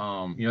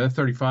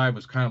 F-35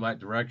 was kind of that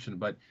direction.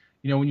 But,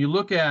 when you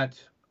look at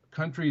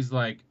countries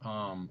like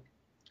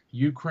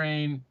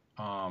Ukraine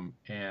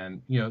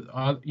and,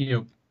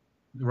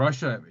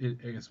 Russia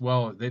as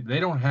well, they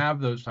don't have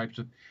those types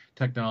of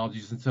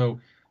technologies. And so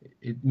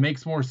it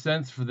makes more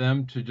sense for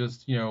them to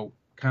just,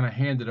 kind of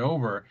hand it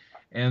over.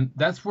 And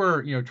that's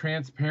where,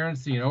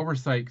 transparency and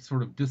oversight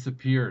sort of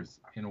disappears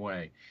in a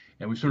way.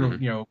 And we sort of,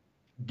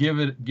 give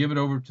it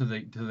over to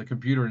the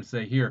computer and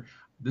say, here,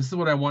 this is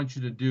what I want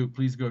you to do.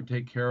 Please go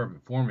take care of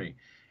it for me.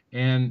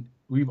 And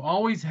we've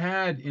always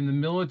had in the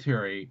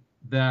military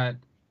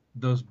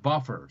those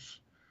buffers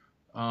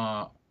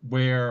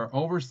where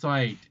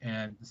oversight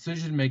and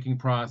decision-making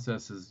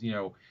processes,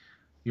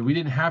 we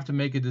didn't have to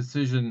make a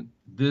decision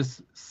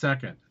this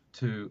second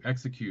to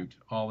execute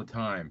all the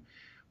time.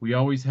 We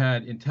always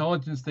had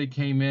intelligence that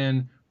came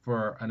in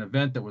for an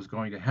event that was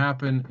going to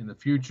happen in the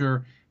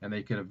future, and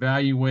they could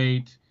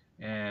evaluate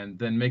and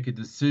then make a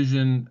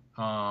decision,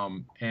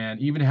 and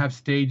even have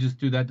stages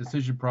through that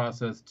decision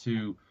process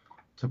to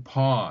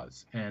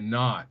pause and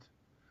not.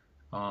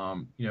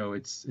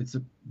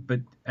 But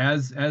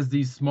as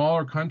these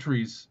smaller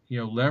countries,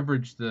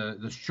 leverage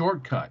the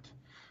shortcut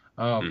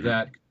of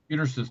that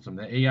computer system,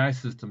 the AI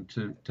system,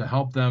 to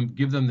help them,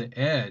 give them the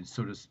edge,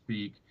 so to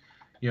speak,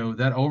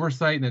 that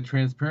oversight and that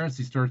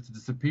transparency starts to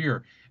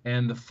disappear,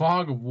 and the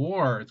fog of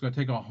war is going to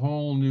take a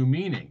whole new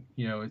meaning.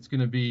 It's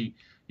going to be,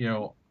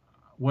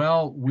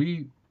 well,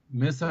 we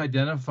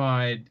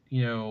misidentified,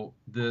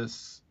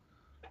 this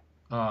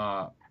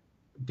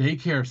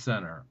daycare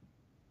center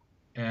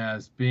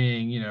as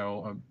being,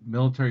 a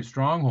military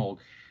stronghold,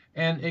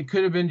 and it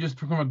could have been just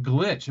from a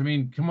glitch. I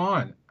mean, come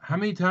on, how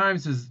many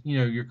times has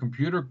your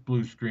computer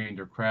blue screened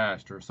or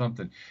crashed or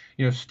something?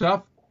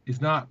 Stuff is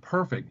not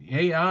perfect.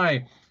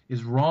 AI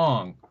is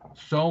wrong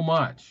so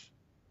much.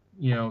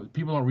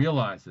 People don't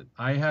realize it.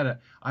 I had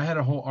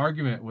a whole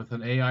argument with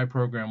an AI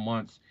program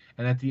once,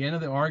 and at the end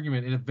of the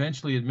argument, it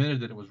eventually admitted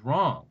that it was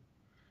wrong.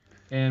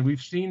 And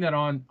we've seen that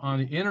on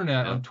the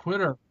internet, on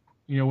Twitter,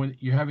 when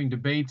you're having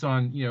debates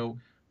on,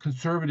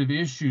 conservative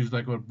issues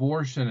like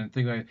abortion and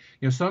things like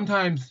that.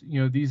 Sometimes,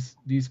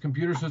 these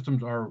computer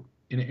systems are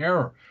in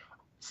error.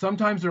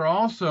 Sometimes they're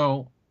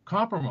also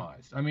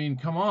compromised. I mean,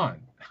 come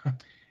on.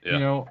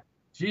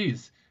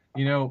 Geez.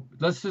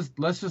 Let's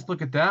just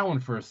look at that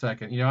one for a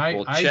second.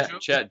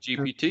 Chat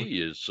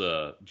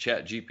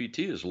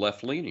GPT is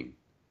left leaning.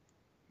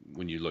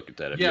 When you look at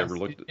that, have you ever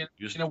looked at?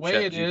 In a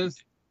way, it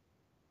is.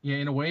 Yeah,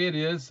 in a way, it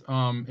is.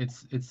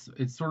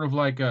 It's sort of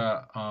like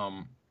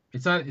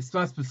it's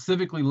not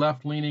specifically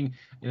left leaning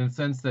in the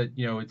sense that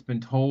it's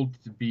been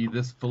told to be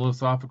this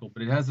philosophical,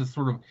 but it has this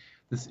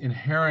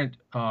inherent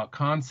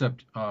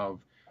concept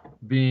of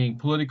being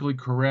politically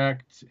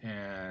correct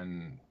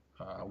and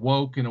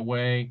woke in a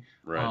way,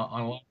 right,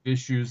 on a lot of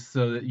issues.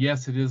 So that,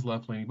 yes, it is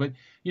left leaning. But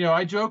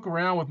I joke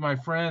around with my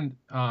friend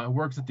who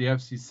works at the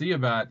FCC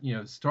about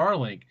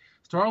Starlink.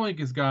 Starlink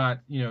has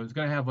got is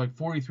going to have like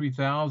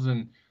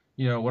 43,000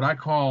 what I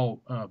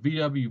call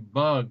VW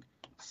bug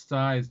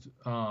sized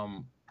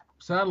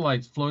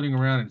satellites floating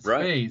around in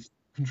space,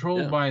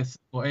 controlled by a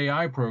simple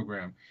AI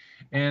program.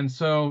 And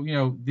so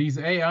these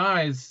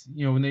AIs,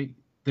 when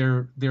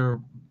they're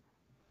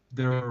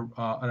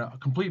a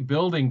complete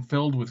building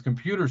filled with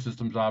computer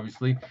systems,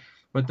 obviously,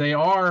 but they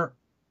are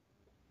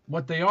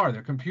what they are.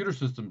 They're computer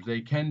systems.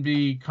 They can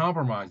be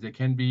compromised. They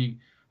can be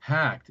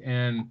hacked.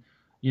 And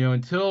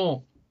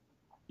until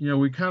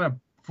we kind of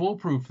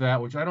foolproof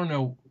that, which I don't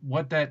know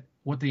what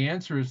the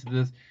answer is to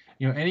this.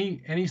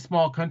 Any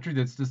small country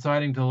that's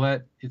deciding to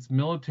let its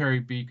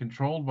military be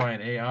controlled by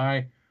an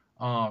AI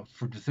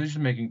for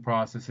decision-making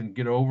process and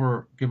give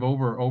over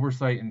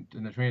oversight and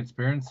the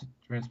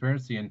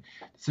transparency and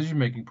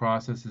decision-making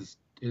process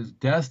is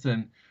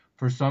destined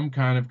for some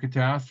kind of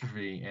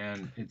catastrophe,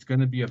 and it's going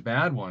to be a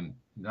bad one.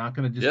 Not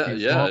going to just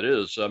be it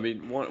is. I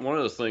mean, one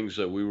of the things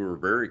that we were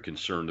very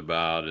concerned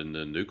about in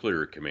the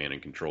nuclear command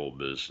and control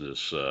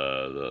business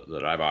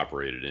that I've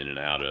operated in and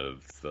out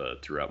of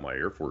throughout my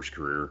Air Force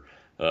career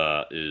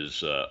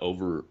is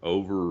over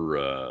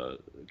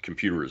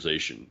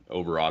computerization,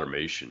 over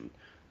automation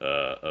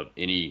of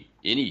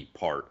any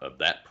part of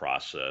that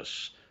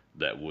process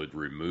that would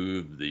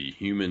remove the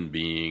human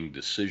being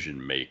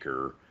decision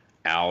maker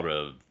out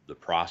of the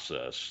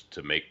process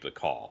to make the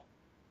call.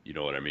 You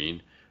know what I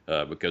mean?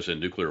 Because in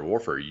nuclear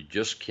warfare, you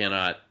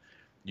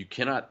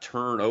cannot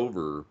turn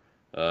over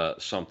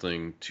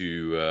something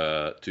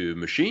to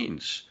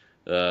machines.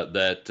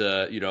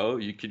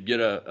 You could get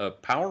a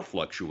power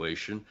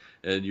fluctuation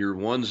and your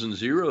ones and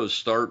zeros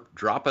start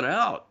dropping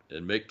out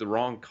and make the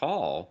wrong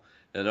call.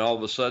 And all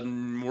of a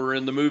sudden we're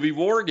in the movie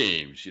War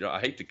Games. I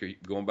hate to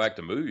keep going back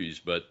to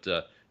movies, but,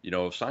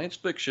 science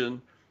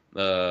fiction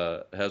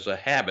has a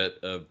habit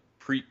of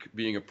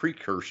being a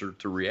precursor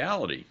to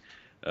reality.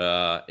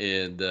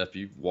 And if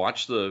you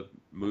watch the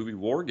movie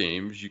War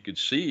Games, you could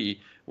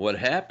see what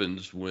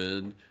happens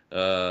when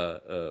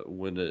a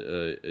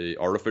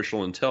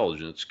artificial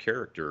intelligence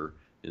character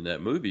in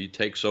that movie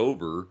takes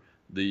over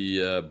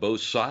the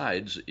both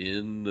sides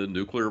in the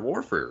nuclear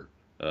warfare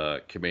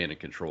command and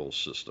control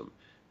system.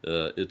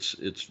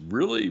 It's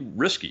really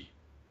risky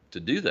to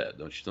do that,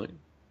 don't you think?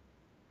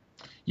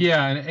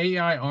 Yeah, an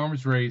AI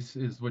arms race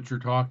is what you're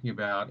talking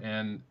about,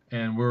 and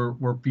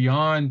we're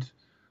beyond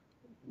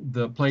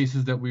the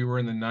places that we were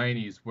in the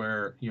 90s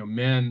where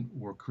men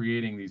were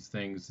creating these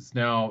things. It's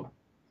now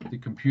the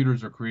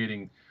computers are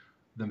creating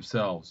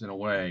themselves in a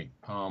way.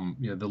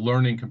 The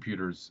learning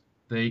computers,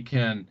 they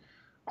can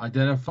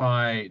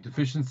identify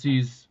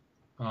deficiencies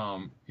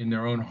in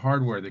their own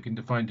hardware. They can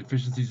define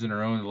deficiencies in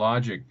their own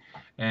logic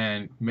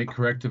and make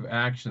corrective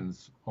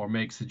actions or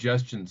make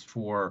suggestions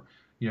for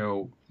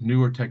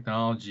newer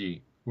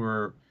technology.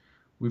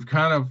 We've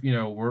kind of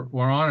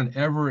we're on an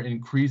ever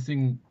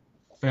increasing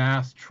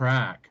fast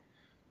track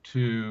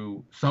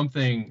to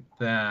something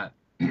that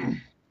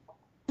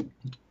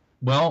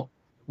will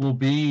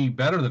be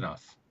better than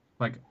us.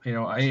 Like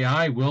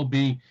AI will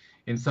be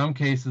in some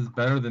cases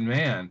better than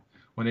man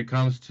when it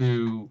comes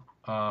to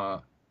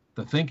the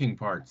thinking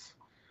parts,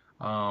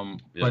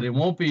 but it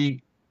won't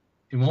be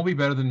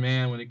better than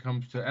man when it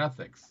comes to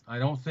ethics. I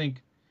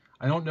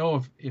don't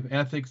know if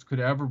ethics could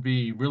ever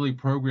be really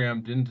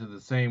programmed into the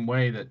same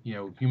way that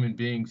human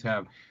beings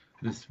have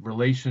this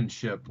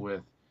relationship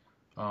with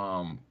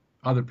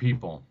other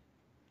people.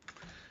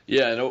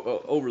 Yeah, and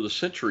over the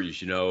centuries,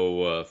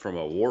 from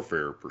a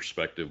warfare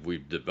perspective,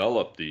 we've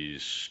developed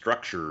these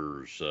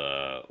structures,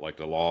 like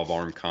the law of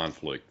armed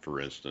conflict, for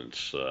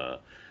instance,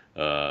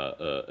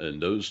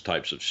 and those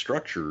types of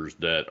structures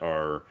that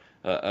are,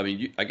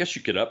 I guess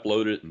you could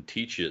upload it and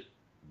teach it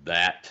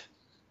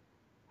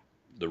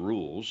the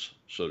rules,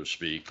 so to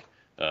speak,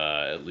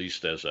 at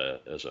least as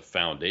a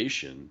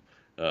foundation.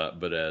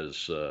 But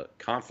as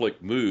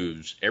conflict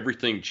moves,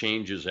 everything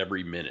changes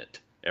every minute,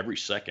 every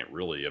second,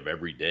 really, of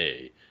every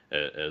day,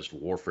 as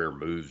warfare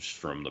moves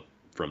from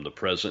the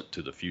present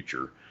to the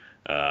future.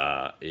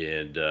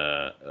 And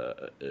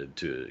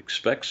to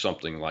expect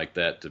something like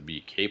that to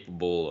be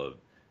capable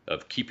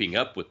of keeping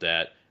up with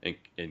that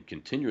and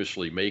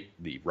continuously make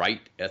the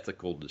right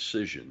ethical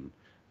decision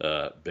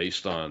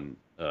based on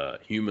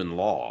human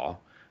law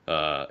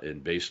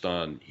and based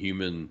on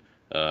human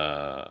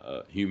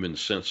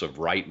sense of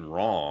right and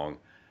wrong,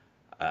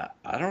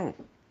 I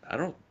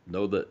don't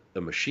know that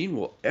the machine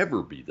will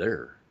ever be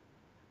there.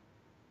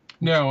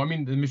 No,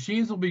 the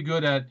machines will be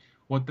good at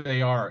what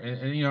they are.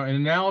 And an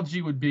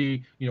analogy would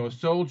be, a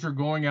soldier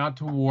going out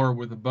to war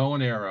with a bow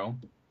and arrow,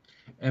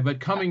 but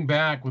coming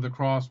back with a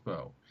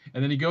crossbow.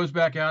 And then he goes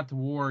back out to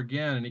war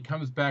again, and he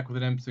comes back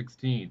with an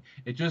M16.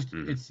 It just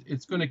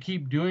it's going to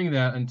keep doing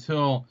that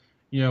until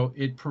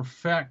it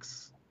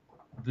perfects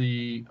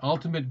the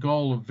ultimate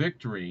goal of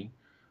victory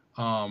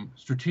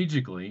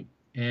strategically,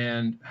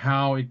 and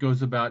how it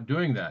goes about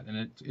doing that.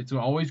 And it's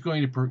always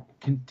going to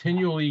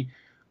continually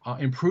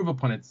improve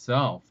upon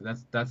itself.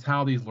 That's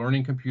how these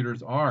learning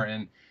computers are.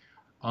 And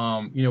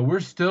we're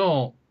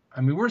still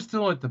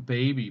at the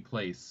baby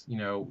place. In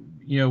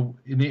the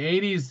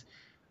 80s,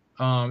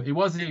 it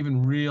wasn't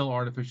even real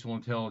artificial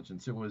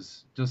intelligence. It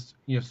was just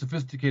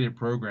sophisticated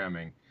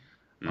programming.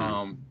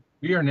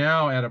 We are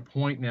now at a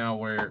point now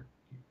where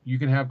you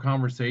can have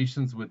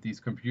conversations with these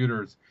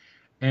computers,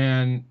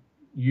 and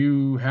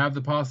you have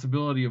the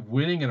possibility of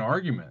winning an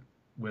argument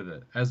with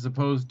it, as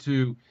opposed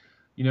to,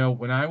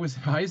 when I was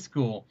in high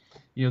school,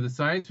 the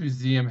Science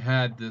Museum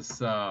had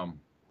this,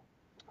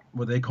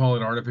 what they call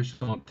an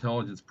artificial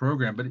intelligence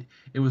program, but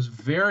it was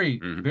very,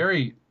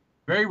 very,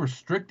 very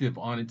restrictive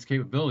on its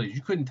capabilities.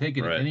 You couldn't take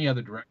it in any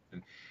other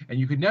direction, and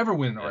you could never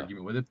win an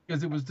argument with it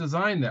because it was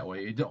designed that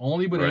way. It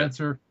only would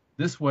answer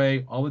this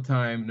way all the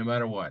time, no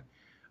matter what.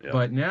 Yep.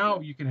 But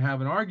now you can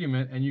have an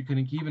argument, and you can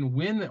even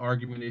win the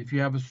argument if you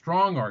have a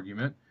strong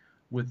argument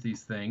with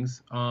these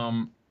things.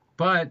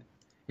 But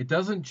it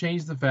doesn't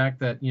change the fact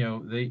that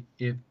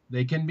if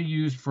they can be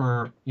used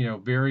for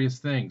various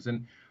things.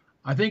 And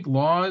I think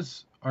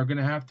laws are going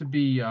to have to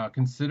be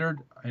considered.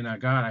 And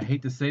God, I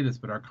hate to say this,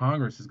 but our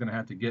Congress is going to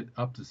have to get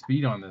up to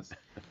speed on this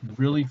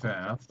really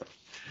fast.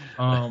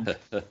 We have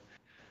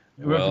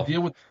to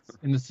deal with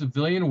in the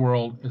civilian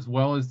world as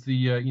well as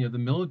the the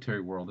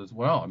military world as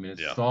well.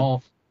 It's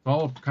all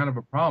kind of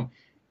a problem.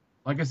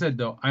 Like I said,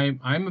 though,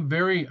 I'm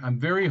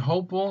very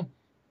hopeful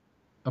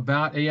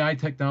about AI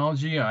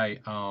technology.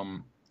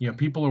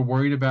 People are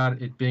worried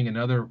about it being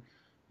another,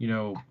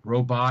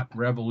 robot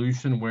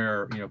revolution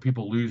where,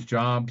 people lose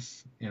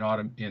jobs in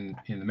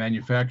the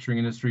manufacturing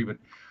industry. But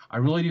I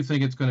really do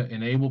think it's going to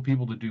enable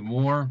people to do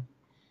more.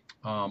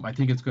 I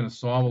think it's going to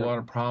solve a lot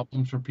of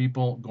problems for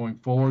people going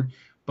forward.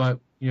 But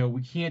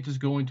we can't just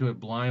go into it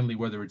blindly,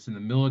 whether it's in the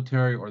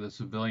military or the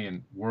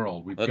civilian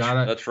world. We've got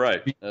to That's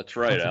right. be That's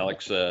right,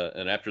 responsible. Alex.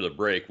 And after the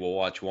break, we'll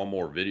watch one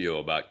more video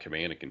about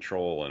command and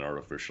control and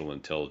artificial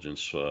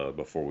intelligence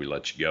before we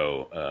let you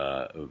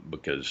go,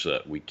 because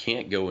we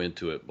can't go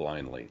into it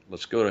blindly.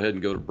 Let's go ahead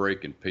and go to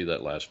break and pay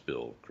that last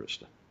bill,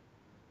 Krista.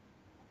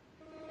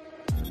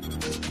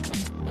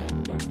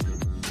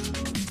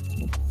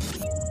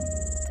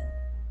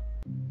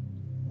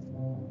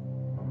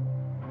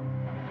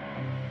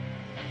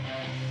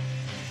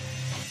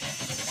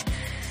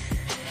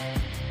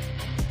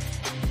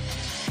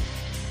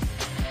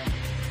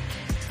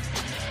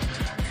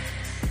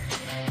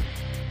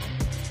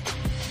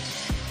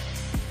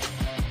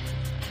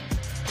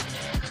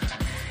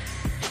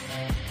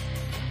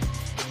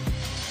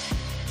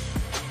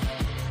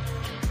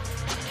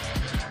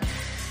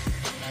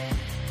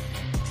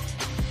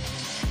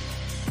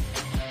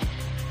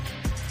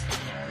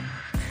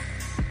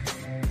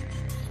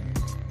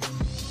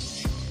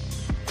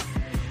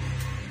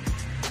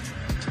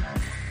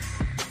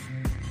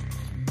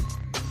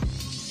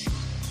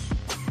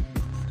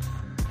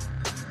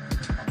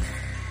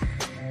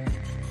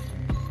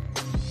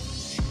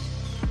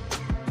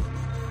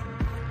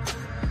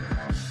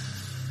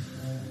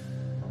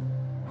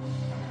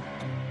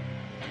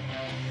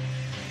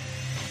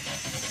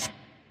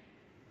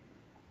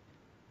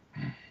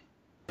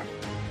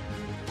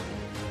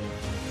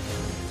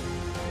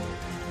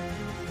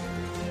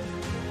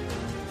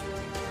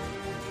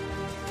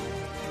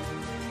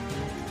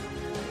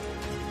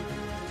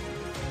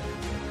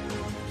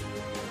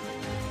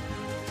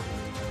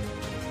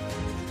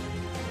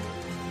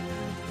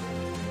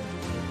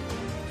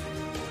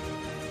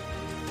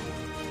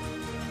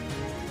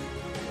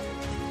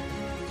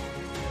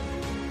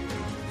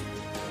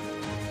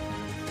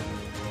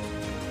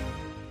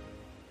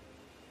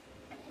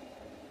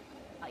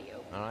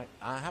 All right.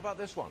 How about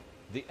this one?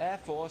 The Air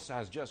Force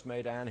has just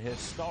made an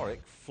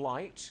historic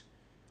flight.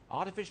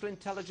 Artificial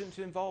intelligence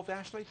involved,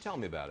 Ashley? Tell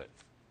me about it.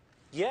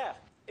 Yeah,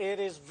 it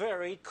is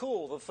very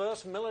cool. The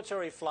first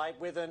military flight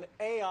with an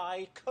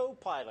AI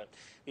co-pilot.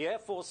 The Air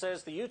Force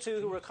says the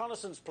U-2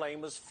 reconnaissance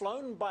plane was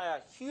flown by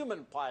a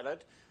human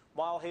pilot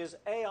while his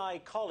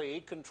AI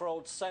colleague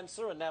controlled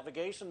sensor and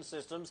navigation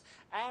systems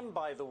and,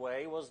 by the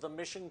way, was the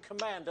mission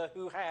commander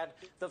who had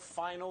the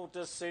final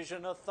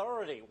decision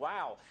authority.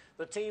 Wow.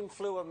 The team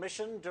flew a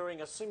mission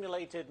during a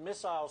simulated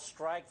missile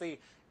strike. The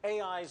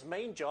AI's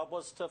main job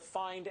was to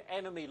find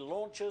enemy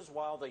launchers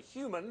while the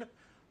human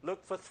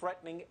looked for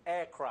threatening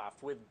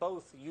aircraft, with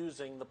both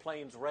using the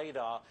plane's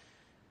radar.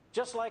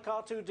 Just like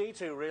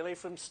R2-D2, really,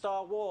 from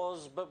Star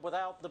Wars, but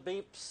without the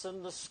beeps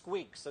and the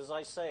squeaks, as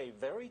I say.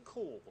 Very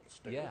cool,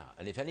 Stu. Yeah,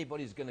 and if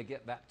anybody's going to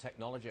get that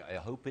technology, I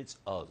hope it's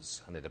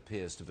us. And it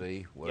appears to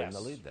be we're in the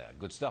lead there.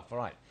 Good stuff, all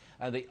right.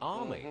 And the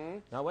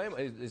Army, now wait a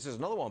minute, this is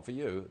another one for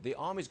you. The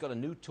Army's got a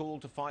new tool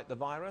to fight the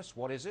virus.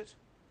 What is it?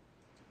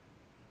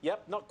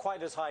 Yep, not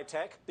quite as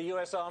high-tech. The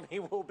U.S. Army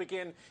will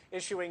begin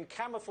issuing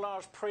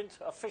camouflage print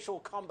official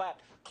combat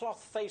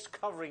cloth face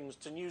coverings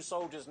to new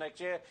soldiers next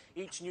year.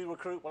 Each new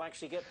recruit will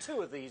actually get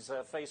 2 of these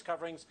face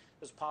coverings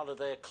as part of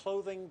their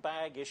clothing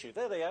bag issue.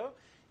 There they are.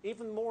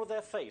 Even more of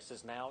their face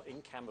is now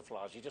in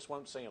camouflage. You just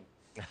won't see them.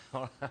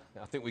 I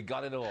think we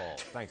got it all.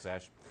 Thanks,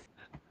 Ash.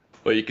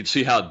 Well, you can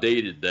see how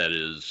dated that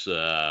is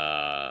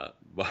by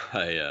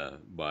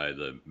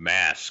the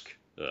mask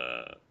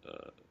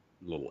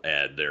little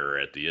ad there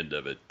at the end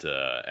of it,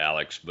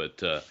 Alex.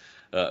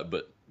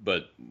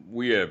 But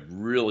we have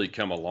really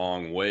come a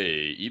long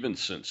way, even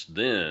since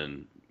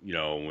then.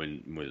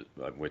 When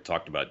we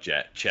talked about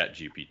Chat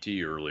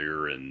GPT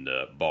earlier, and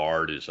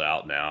Bard is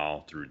out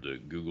now through the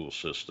Google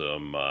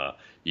system.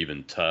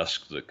 Even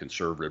Tusk, the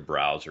conservative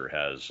browser,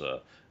 has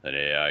an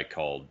AI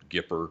called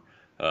Gipper,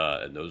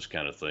 and those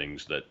kind of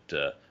things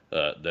that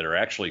are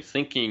actually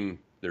thinking.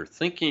 They're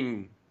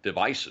thinking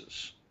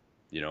devices,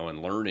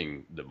 and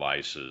learning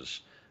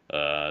devices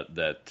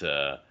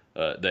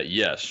that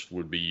yes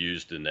would be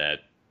used in that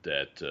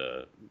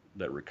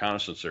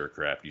reconnaissance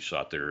aircraft you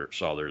saw there,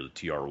 the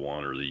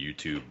TR-1 or the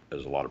U-2,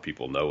 as a lot of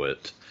people know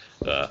it.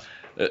 A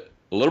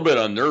little bit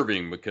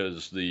unnerving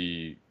because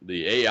the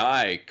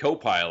AI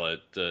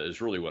co-pilot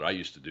is really what I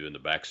used to do in the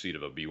backseat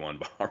of a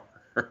B-1 bomber.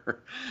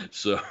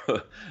 So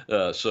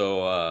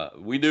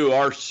we knew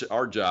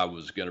our job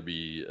was going to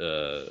be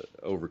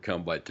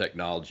overcome by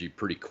technology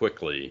pretty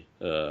quickly,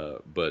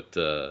 but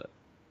the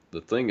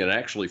thing can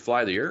actually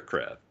fly the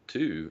aircraft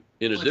too,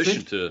 in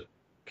addition to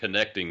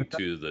connecting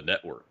to the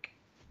network.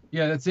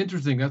 Yeah, that's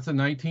interesting. That's a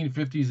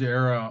 1950s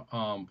era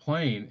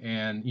plane,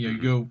 and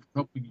you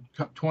go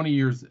 20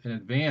 years in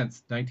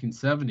advance,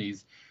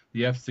 1970s.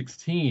 The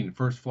F-16,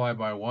 first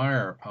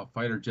fly-by-wire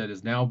fighter jet,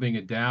 is now being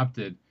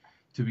adapted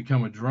to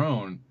become a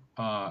drone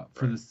for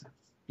this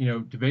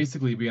to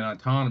basically be an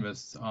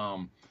autonomous.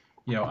 I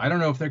don't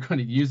know if they're going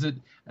to use it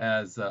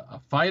as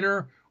a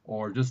fighter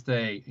or just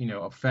a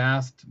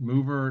fast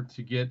mover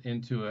to get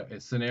into a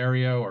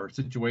scenario or a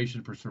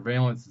situation for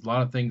surveillance. There's a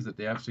lot of things that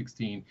the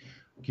F-16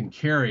 can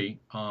carry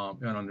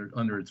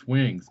under its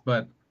wings,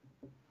 but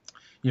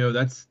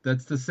that's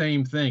the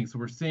same thing. So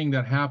we're seeing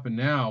that happen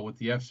now with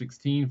the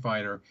F-16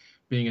 fighter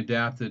being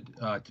adapted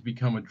to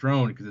become a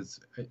drone because it's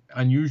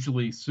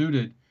unusually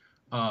suited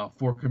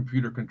for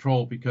computer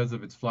control because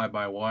of its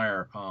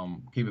fly-by-wire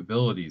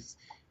capabilities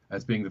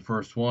as being the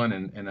first one.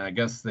 And I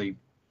guess they've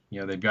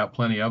got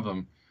plenty of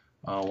them.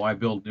 Why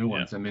build new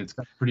ones? I mean, it's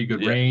got pretty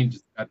good range.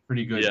 It's got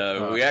pretty good.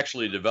 Yeah, we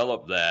actually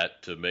developed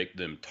that to make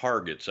them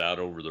targets out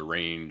over the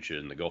range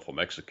in the Gulf of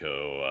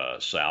Mexico,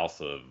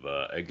 south of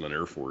Eglin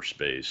Air Force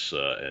Base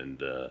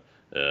and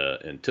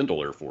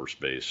Tyndall Air Force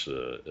Base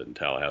in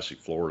Tallahassee,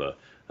 Florida.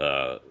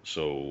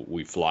 So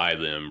we fly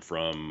them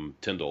from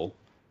Tyndall,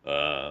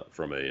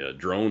 from a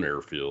drone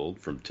airfield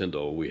from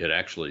Tyndall. We had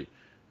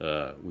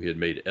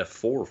made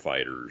F-4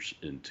 fighters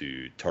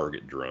into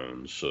target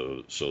drones,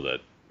 so that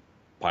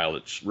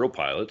real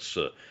pilots,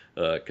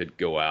 could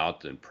go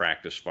out and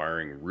practice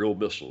firing real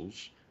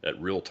missiles at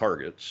real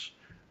targets.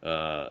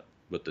 But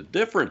the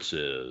difference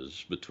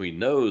is between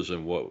those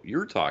and what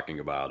you're talking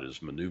about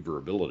is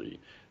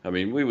maneuverability. I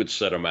mean, we would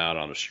set them out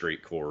on a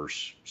straight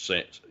course,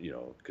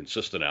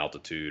 consistent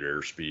altitude,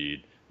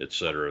 airspeed, et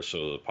cetera,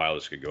 so the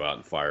pilots could go out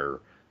and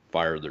fire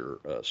their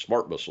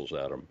smart missiles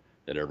at them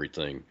and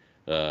everything.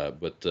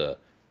 But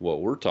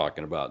what we're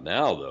talking about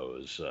now, though,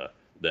 is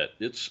that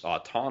it's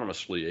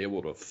autonomously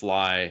able to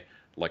fly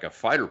like a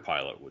fighter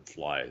pilot would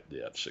fly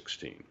the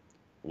F-16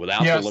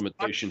 without the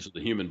limitations of the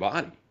human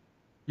body.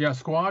 Yeah,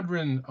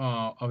 squadron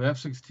of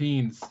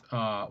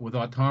F-16s with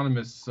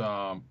autonomous,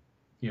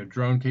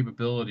 drone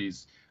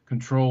capabilities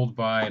controlled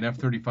by an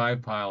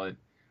F-35 pilot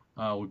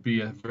would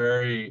be a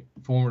very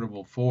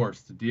formidable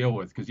force to deal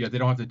with because, they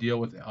don't have to deal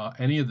with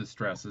any of the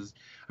stresses.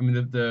 I mean,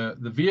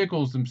 the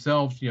vehicles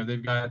themselves,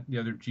 they've got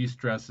their G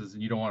stresses,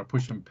 and you don't want to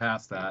push them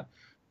past that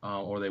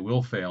or they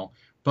will fail.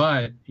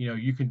 But,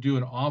 you can do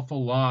an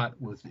awful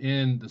lot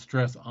within the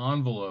stress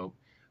envelope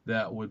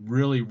that would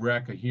really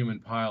wreck a human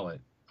pilot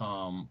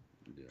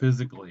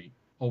physically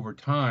over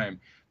time.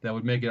 That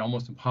would make it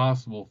almost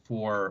impossible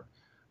for,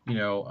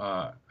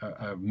 a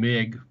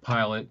MiG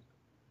pilot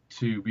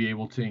to be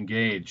able to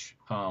engage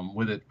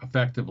with it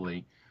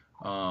effectively.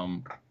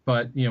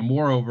 But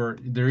moreover,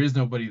 there is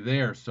nobody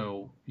there,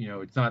 so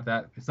it's not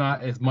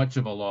as much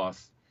of a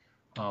loss.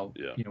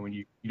 When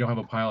you don't have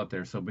a pilot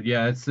there. So, but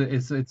yeah, it's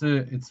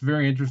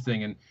very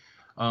interesting, and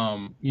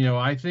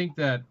I think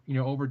that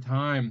over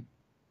time,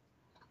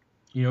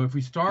 if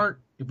we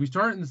start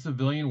in the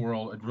civilian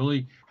world and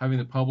really having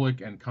the public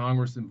and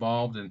Congress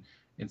involved in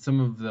some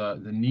of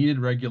the needed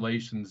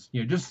regulations,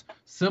 just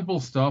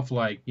simple stuff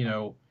like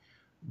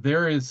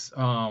there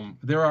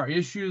are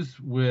issues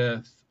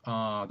with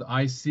the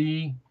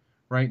IC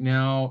right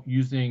now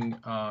using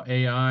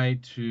AI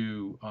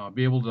to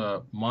be able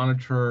to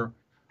monitor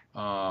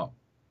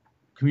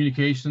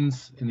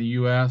communications in the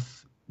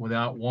U.S.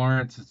 without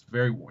warrants. It's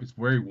very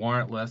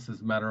warrantless, as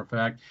a matter of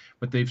fact.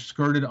 But they've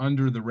skirted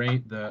under the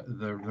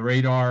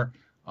radar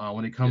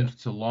when it comes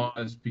to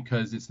laws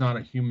because it's not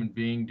a human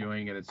being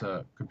doing it; it's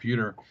a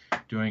computer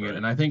doing it.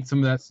 And I think some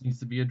of that needs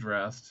to be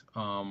addressed.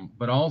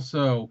 But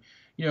also,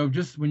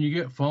 just when you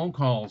get phone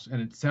calls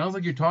and it sounds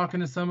like you're talking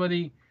to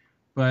somebody,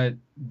 but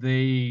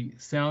they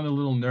sound a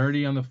little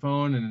nerdy on the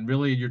phone, and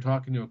really you're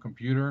talking to a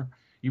computer,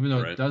 even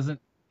though it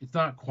doesn't. It's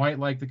not quite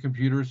like the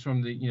computers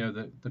from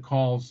the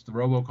calls, the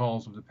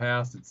robocalls of the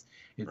past.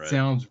 It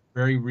sounds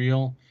very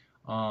real.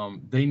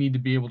 They need to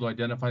be able to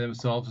identify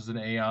themselves as an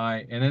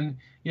AI, and then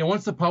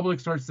once the public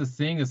starts to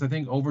seeing this, I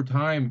think over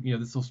time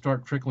this will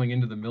start trickling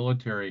into the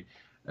military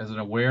as an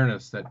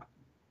awareness that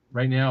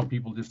right now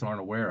people just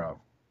aren't aware of.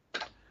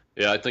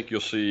 Yeah, I think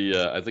you'll see.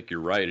 I think you're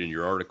right. In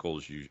your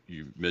articles,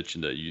 you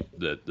mentioned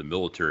that the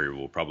military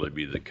will probably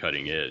be the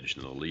cutting edge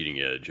and the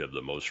leading edge of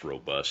the most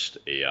robust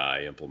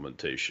AI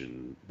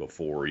implementation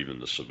before even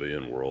the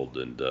civilian world.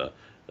 And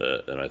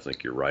I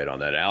think you're right on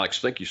that. Alex,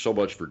 thank you so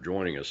much for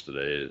joining us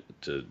today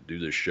to do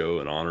this show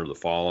and honor the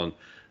fallen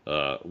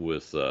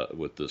with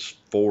this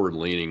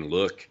forward-leaning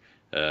look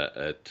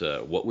at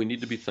what we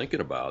need to be thinking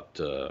about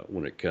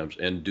when it comes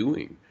and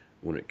doing.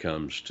 When it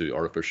comes to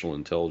artificial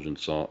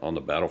intelligence on the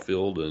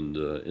battlefield and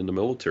in the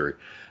military.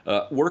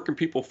 Where can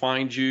people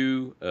find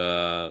you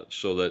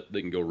so that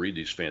they can go read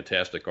these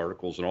fantastic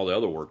articles and all the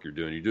other work you're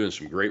doing? You're doing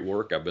some great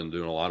work. I've been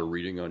doing a lot of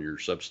reading on your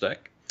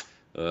Substack.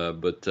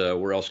 But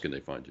where else can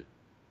they find you?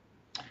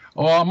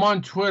 Oh, I'm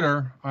on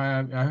Twitter.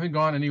 I haven't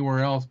gone anywhere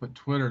else but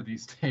Twitter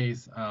these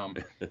days.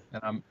 And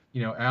I'm,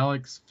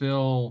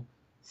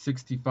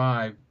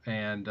 AlexPhil65,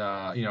 and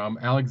I'm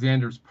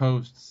Alexander's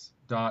Posts.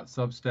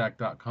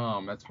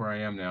 .substack.com. That's where I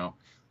am now,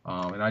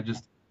 and I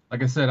just,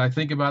 like I said, I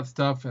think about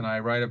stuff and I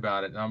write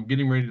about it. And I'm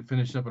getting ready to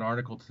finish up an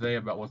article today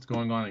about what's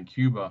going on in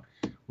Cuba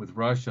with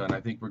Russia, and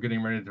I think we're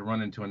getting ready to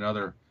run into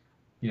another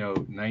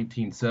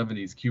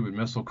 1970s Cuban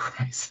Missile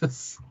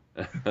Crisis.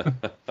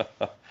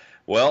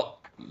 Well,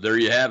 there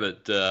you have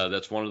it.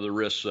 That's one of the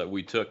risks that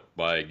we took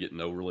by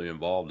getting overly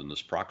involved in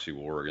this proxy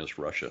war against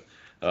Russia.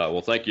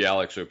 Well, thank you,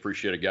 Alex. I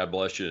appreciate it. God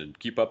bless you, and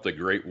keep up the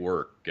great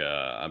work.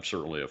 I'm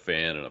certainly a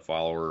fan and a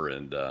follower,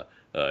 and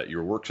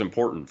your work's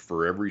important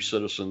for every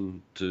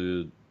citizen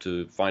to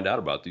find out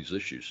about these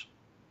issues.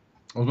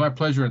 Well, it was my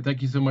pleasure, and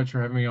thank you so much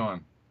for having me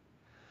on.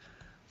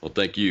 Well,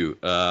 thank you.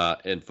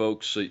 And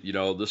folks,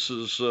 this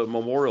is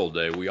Memorial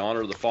Day. We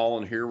honor the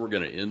fallen here. We're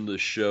going to end the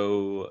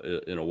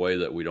show in a way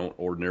that we don't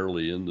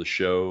ordinarily end the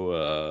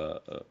show.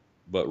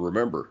 But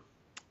remember,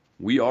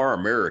 we are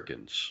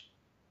Americans.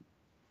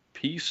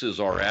 Peace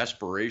is our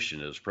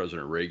aspiration, as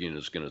President Reagan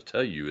is going to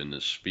tell you in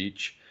this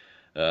speech.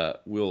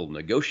 We'll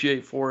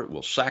negotiate for it.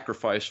 We'll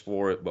sacrifice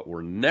for it, but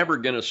we're never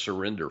going to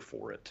surrender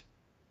for it.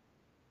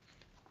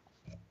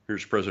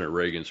 Here's President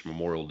Reagan's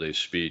Memorial Day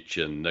speech,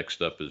 and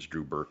next up is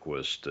Drew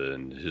Berquist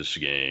and his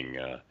gang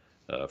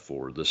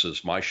for This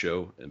Is My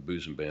Show and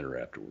Booze and Banter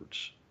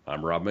afterwards.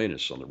 I'm Rob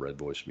Maness on the Red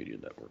Voice Media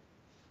Network.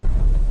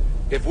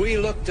 If we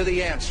look to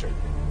the answer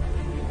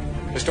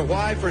as to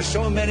why for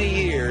so many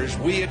years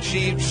we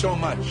achieved so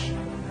much,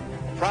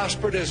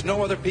 prospered as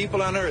no other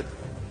people on earth,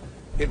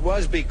 it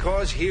was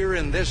because here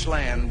in this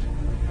land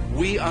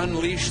we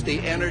unleashed the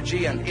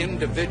energy and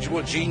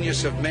individual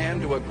genius of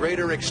man to a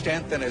greater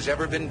extent than has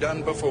ever been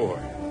done before.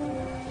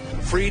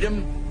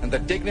 Freedom and the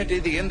dignity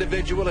of the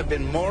individual have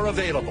been more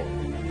available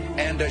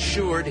and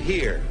assured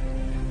here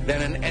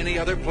than in any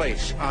other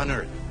place on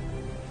earth.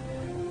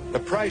 The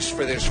price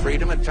for this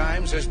freedom at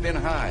times has been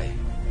high,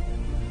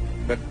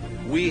 but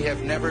we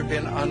have never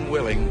been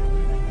unwilling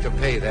to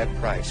pay that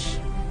price.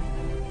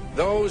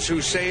 Those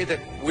who say that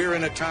we're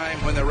in a time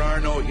when there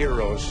are no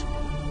heroes,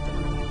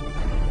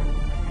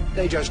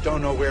 they just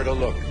don't know where to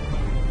look.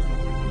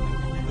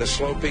 The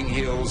sloping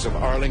hills of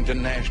Arlington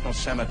National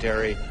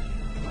Cemetery,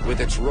 with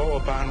its row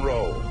upon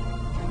row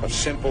of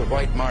simple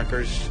white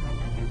markers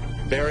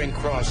bearing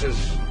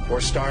crosses or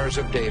stars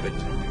of David,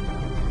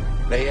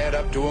 they add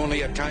up to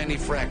only a tiny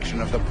fraction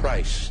of the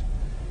price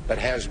that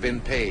has been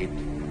paid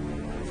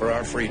for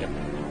our freedom.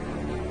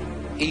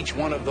 Each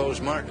one of those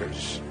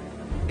markers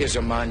is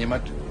a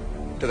monument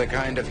to the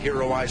kind of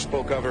hero I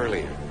spoke of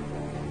earlier.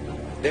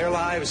 Their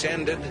lives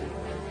ended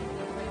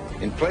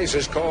in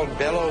places called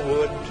Belleau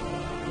Wood,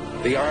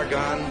 the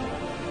Argonne,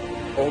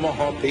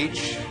 Omaha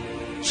Beach,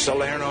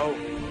 Salerno,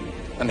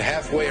 and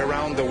halfway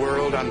around the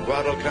world on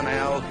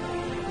Guadalcanal,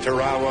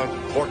 Tarawa,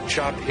 Pork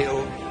Chop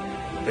Hill,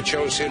 the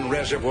Chosin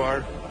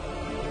Reservoir,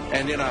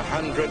 and in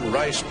 100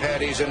 rice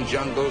paddies and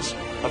jungles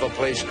of a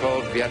place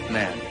called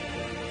Vietnam.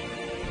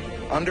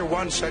 Under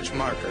one such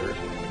marker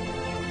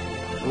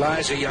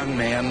lies a young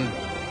man,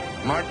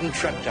 Martin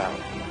Treptow,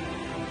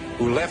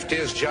 who left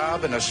his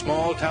job in a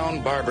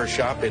small-town barber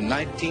shop in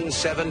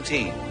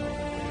 1917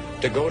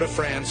 to go to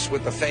France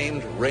with the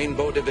famed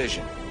Rainbow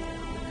Division.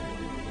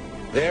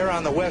 There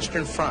on the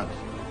Western Front,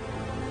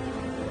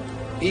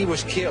 he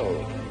was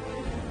killed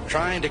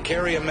trying to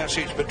carry a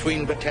message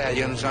between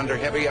battalions under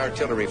heavy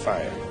artillery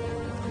fire.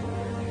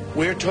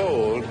 We're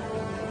told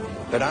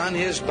that on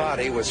his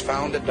body was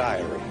found a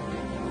diary.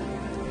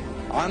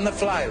 On the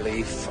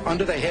flyleaf,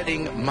 under the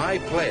heading, My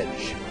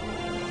Pledge,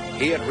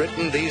 he had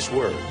written these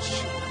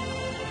words: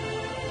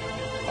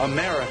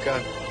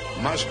 America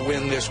must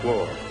win this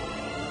war.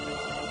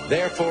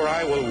 Therefore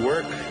I will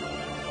work,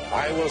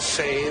 I will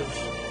save,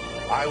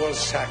 I will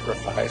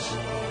sacrifice,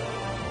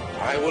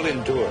 I will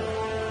endure.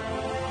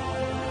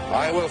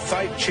 I will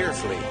fight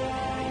cheerfully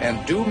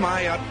and do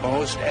my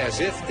utmost as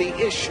if the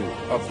issue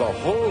of the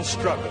whole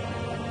struggle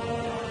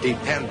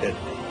depended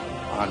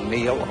on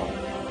me alone.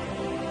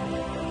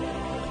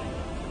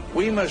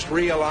 We must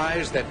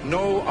realize that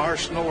no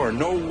arsenal or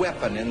no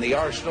weapon in the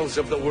arsenals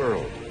of the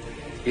world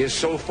is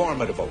so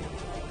formidable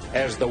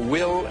as the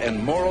will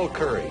and moral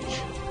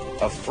courage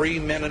of free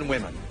men and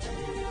women.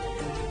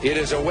 It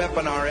is a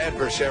weapon our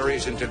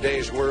adversaries in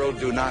today's world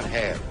do not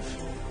have.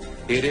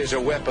 It is a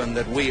weapon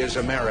that we as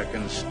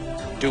Americans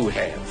do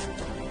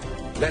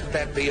have. Let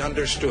that be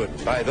understood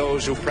by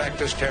those who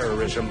practice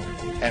terrorism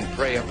and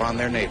prey upon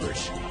their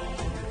neighbors.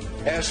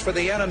 As for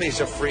the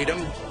enemies of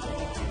freedom,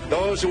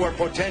 those who are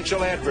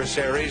potential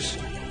adversaries,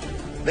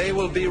 they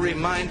will be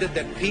reminded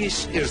that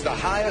peace is the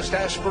highest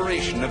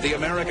aspiration of the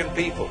American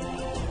people.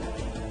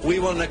 We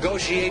will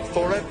negotiate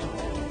for it,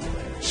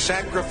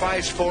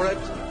 sacrifice for it.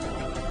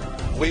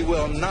 We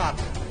will not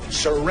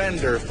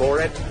surrender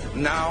for it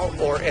now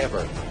or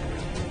ever.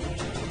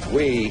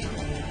 We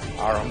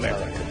are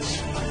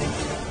Americans.